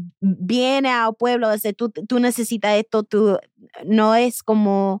 Ustedes no vienen al pueblo, tú necesitas esto, no es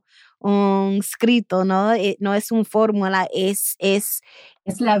como un escrito, ¿no? No es una fórmula, es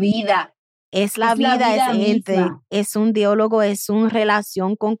la vida. Es la vida, es un diálogo, es una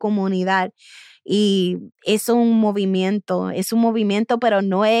relación con comunidad y es un movimiento, pero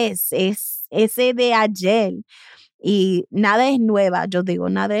no es ese de ayer y nada es nueva, yo digo,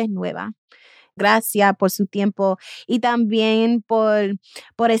 nada es nueva. Gracias por su tiempo y también por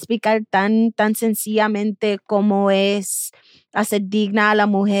explicar tan sencillamente cómo es hacer digna a la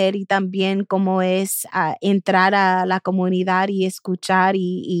mujer y también cómo es entrar a la comunidad y escuchar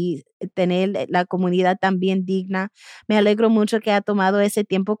y tener la comunidad también digna. Me alegro mucho que ha tomado ese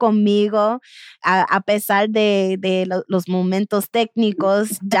tiempo conmigo, a pesar de los momentos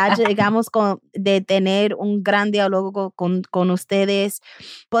técnicos. Ya llegamos de tener un gran diálogo con ustedes.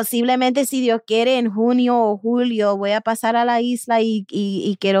 Posiblemente, si Dios quiere, en junio o julio voy a pasar a la isla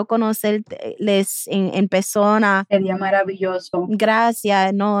y quiero conocerles en persona. Sería maravilloso.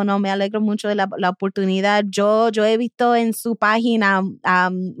 Gracias, no, me alegro mucho de la oportunidad. Yo he visto en su página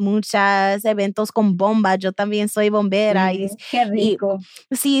muchos eventos con bomba. Yo también soy bombera. Qué rico.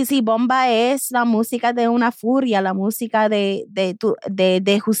 Sí, bomba es la música de una furia, la música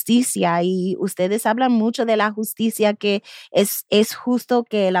de justicia, y ustedes hablan mucho de la justicia, que es justo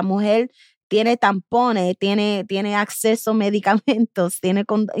que la mujer tiene tampones, tiene acceso a medicamentos, tiene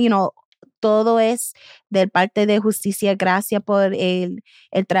todo es de parte de justicia. Gracias por el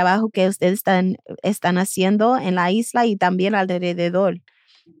trabajo que ustedes están haciendo en la isla y también alrededor.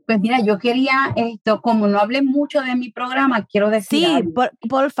 Pues mira, yo quería como no hablé mucho de mi programa, quiero decir algo.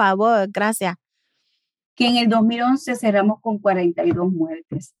 Por favor, gracias. Que en el 2011 cerramos con 42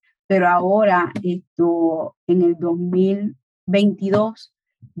 muertes, pero ahora en el 2022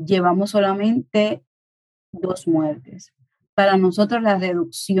 llevamos solamente 2 muertes. para nosotros la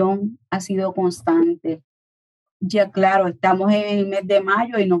reducción ha sido constante. Ya claro, estamos en el mes de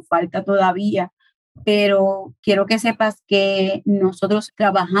mayo y nos falta todavía, pero quiero que sepas que nosotros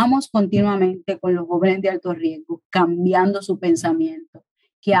trabajamos continuamente con los jóvenes de alto riesgo, cambiando su pensamiento,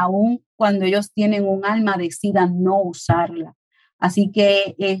 que aun cuando ellos tienen un arma decidan no usarla. Así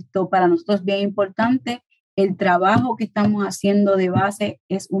que esto para nosotros es bien importante. El trabajo que estamos haciendo de base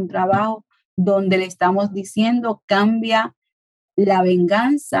es un trabajo donde le estamos diciendo cambia la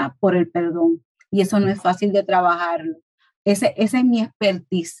venganza por el perdón. Y eso no es fácil de trabajarlo. Ese es mi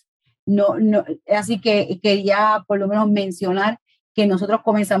expertise. Así que quería por lo menos mencionar que nosotros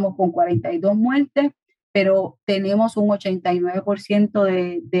comenzamos con 42 muertes, pero tenemos un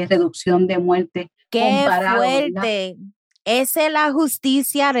 89% de reducción de muertes. ¡Qué fuerte! ¿Verdad? Esa es la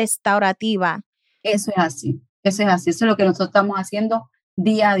justicia restaurativa. Eso es así, eso es lo que nosotros estamos haciendo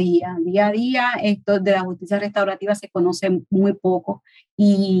día a día. Día a día, esto de la justicia restaurativa se conoce muy poco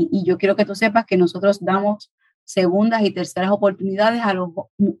y yo quiero que tú sepas que nosotros damos segundas y terceras oportunidades a los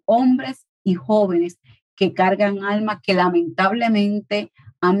hombres y jóvenes que cargan armas que lamentablemente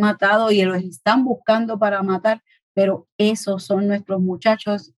han matado y los están buscando para matar, pero esos son nuestros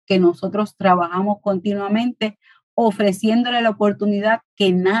muchachos que nosotros trabajamos continuamente ofreciéndole la oportunidad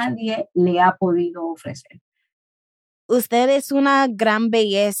que nadie le ha podido ofrecer. Usted es una gran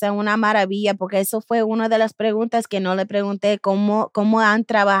belleza, una maravilla, porque eso fue una de las preguntas que no le pregunté, cómo han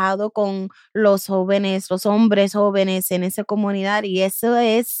trabajado con los jóvenes, los hombres jóvenes en esa comunidad, y eso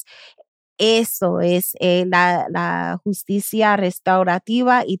es la justicia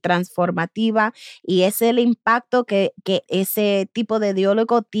restaurativa y transformativa, y es el impacto que ese tipo de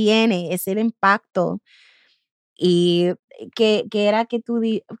diálogo tiene, es el impacto. Y ¿qué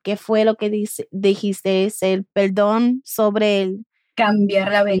fue lo que dijiste? Es el perdón sobre el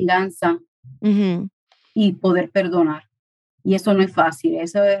cambiar la venganza y poder perdonar. Y eso no es fácil,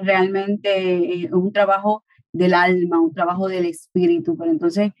 eso es realmente un trabajo del alma, un trabajo del espíritu. Pero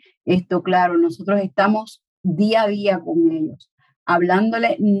entonces, claro, nosotros estamos día a día con ellos,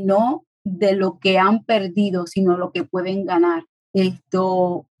 hablándole no de lo que han perdido, sino lo que pueden ganar.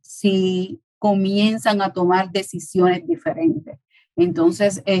 Si comienzan a tomar decisiones diferentes.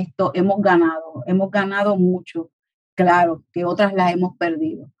 Entonces, hemos ganado mucho. Claro que otras las hemos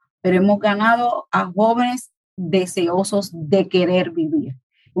perdido, pero hemos ganado a jóvenes deseosos de querer vivir.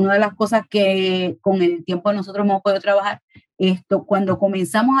 Una de las cosas que con el tiempo nosotros hemos podido trabajar, cuando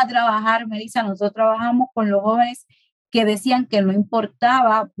comenzamos a trabajar, Melissa, nosotros trabajamos con los jóvenes que decían que no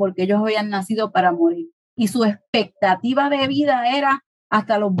importaba porque ellos habían nacido para morir y su expectativa de vida era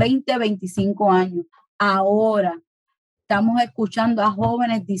hasta los 20, 25 años. Ahora estamos escuchando a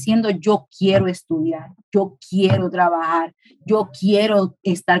jóvenes diciendo, yo quiero estudiar, yo quiero trabajar, yo quiero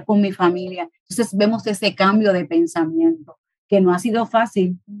estar con mi familia. Entonces vemos ese cambio de pensamiento, que no ha sido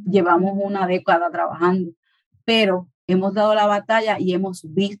fácil. Llevamos una década trabajando, pero hemos dado la batalla y hemos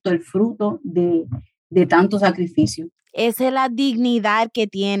visto el fruto de tanto sacrificio. Esa es la dignidad que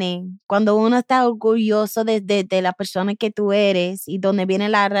tiene cuando uno está orgulloso de la persona que tú eres y donde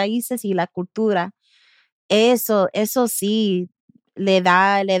vienen las raíces y la cultura. Eso sí le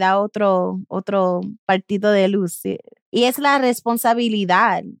da otro partido de luz. ¿Sí? Y es la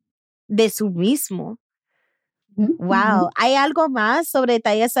responsabilidad de su mismo. Wow. ¿Hay algo más sobre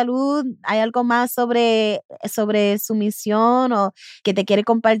Taller Salud? ¿Hay algo más sobre su misión o que te quiere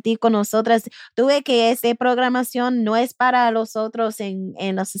compartir con nosotras? Tú ves que esta programación no es para los otros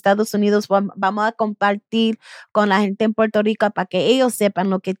en los Estados Unidos. Vamos a compartir con la gente en Puerto Rico para que ellos sepan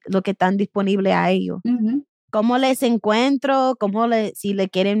lo que están disponible a ellos. ¿Cómo les encuentro? Si le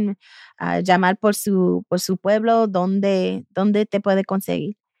quieren llamar por su pueblo, ¿dónde te puede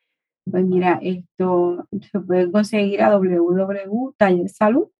conseguir? Pues mira, se puede conseguir a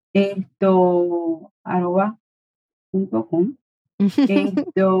www.tallersalud.com.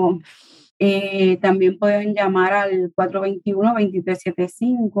 También pueden llamar al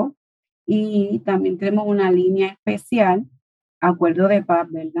 421-2375 y también tenemos una línea especial, acuerdo de paz,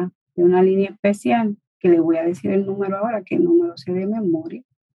 ¿verdad? De una línea especial que le voy a decir el número ahora, que no me lo sé de memoria,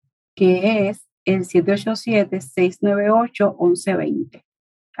 que es el 787-698-1120.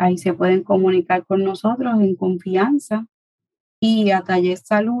 Ahí se pueden comunicar con nosotros en confianza y a Taller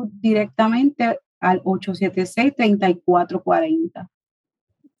Salud directamente al 876-3440.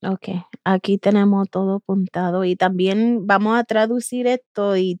 Ok, aquí tenemos todo apuntado y también vamos a traducir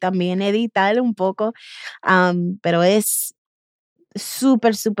esto y también editar un poco, pero es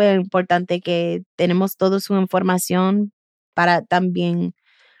súper, súper importante que tenemos toda su información para también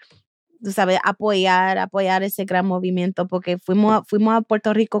tú sabes, apoyar ese gran movimiento, porque fuimos a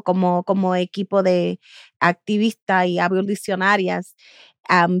Puerto Rico como equipo de activistas y abolicionarias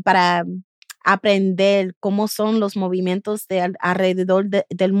para aprender cómo son los movimientos alrededor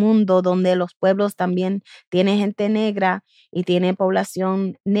del mundo, donde los pueblos también tienen gente negra y tiene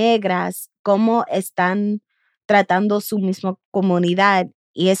población negras, cómo están tratando su misma comunidad.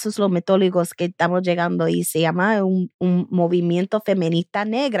 Y esos son los metólicos que estamos llegando y se llama un movimiento feminista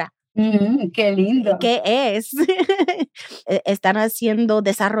negra. Qué lindo. ¿Qué es? Están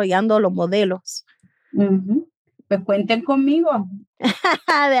desarrollando los modelos. Pues cuenten conmigo.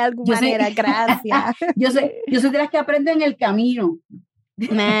 De alguna manera, gracias. Yo soy de las que aprenden en el camino.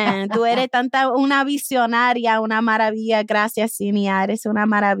 Man, tú eres una visionaria, una maravilla. Gracias, Cinia, eres una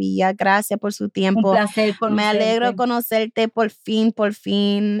maravilla. Gracias por su tiempo. Un placer conocerte. Me alegro conocerte por fin.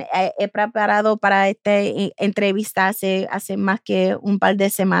 He preparado para esta entrevista hace más que un par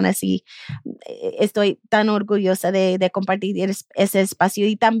de semanas y estoy tan orgullosa de compartir ese espacio.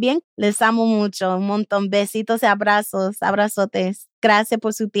 Y también les amo mucho, un montón. Besitos y abrazotes. Gracias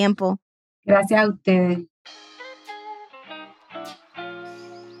por su tiempo. Gracias a ustedes.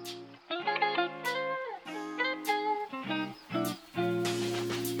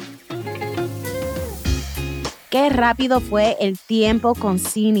 Qué rápido fue el tiempo con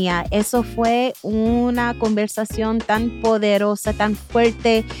Cinia. Eso fue una conversación tan poderosa, tan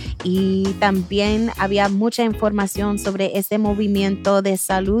fuerte, y también había mucha información sobre este movimiento de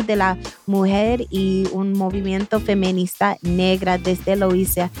salud de la mujer y un movimiento feminista negra desde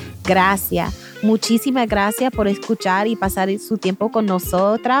Louisiana. Gracias. Muchísimas gracias por escuchar y pasar su tiempo con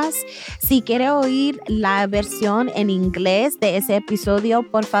nosotras. Si quiere oír la versión en inglés de ese episodio,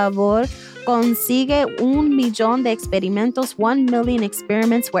 por favor, consigue 1 millón de experimentos, 1 million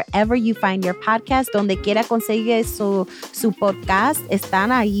experiments, wherever you find your podcast, donde quiera conseguir su podcast,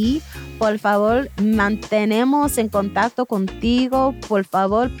 están ahí. Por favor, mantenemos en contacto contigo. Por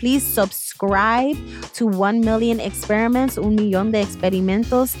favor, please subscribe to 1 million experiments, 1 millón de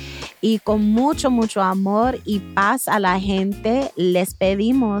experimentos. Y con mucho, mucho amor y paz a la gente, les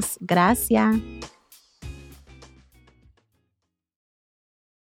pedimos. Gracias.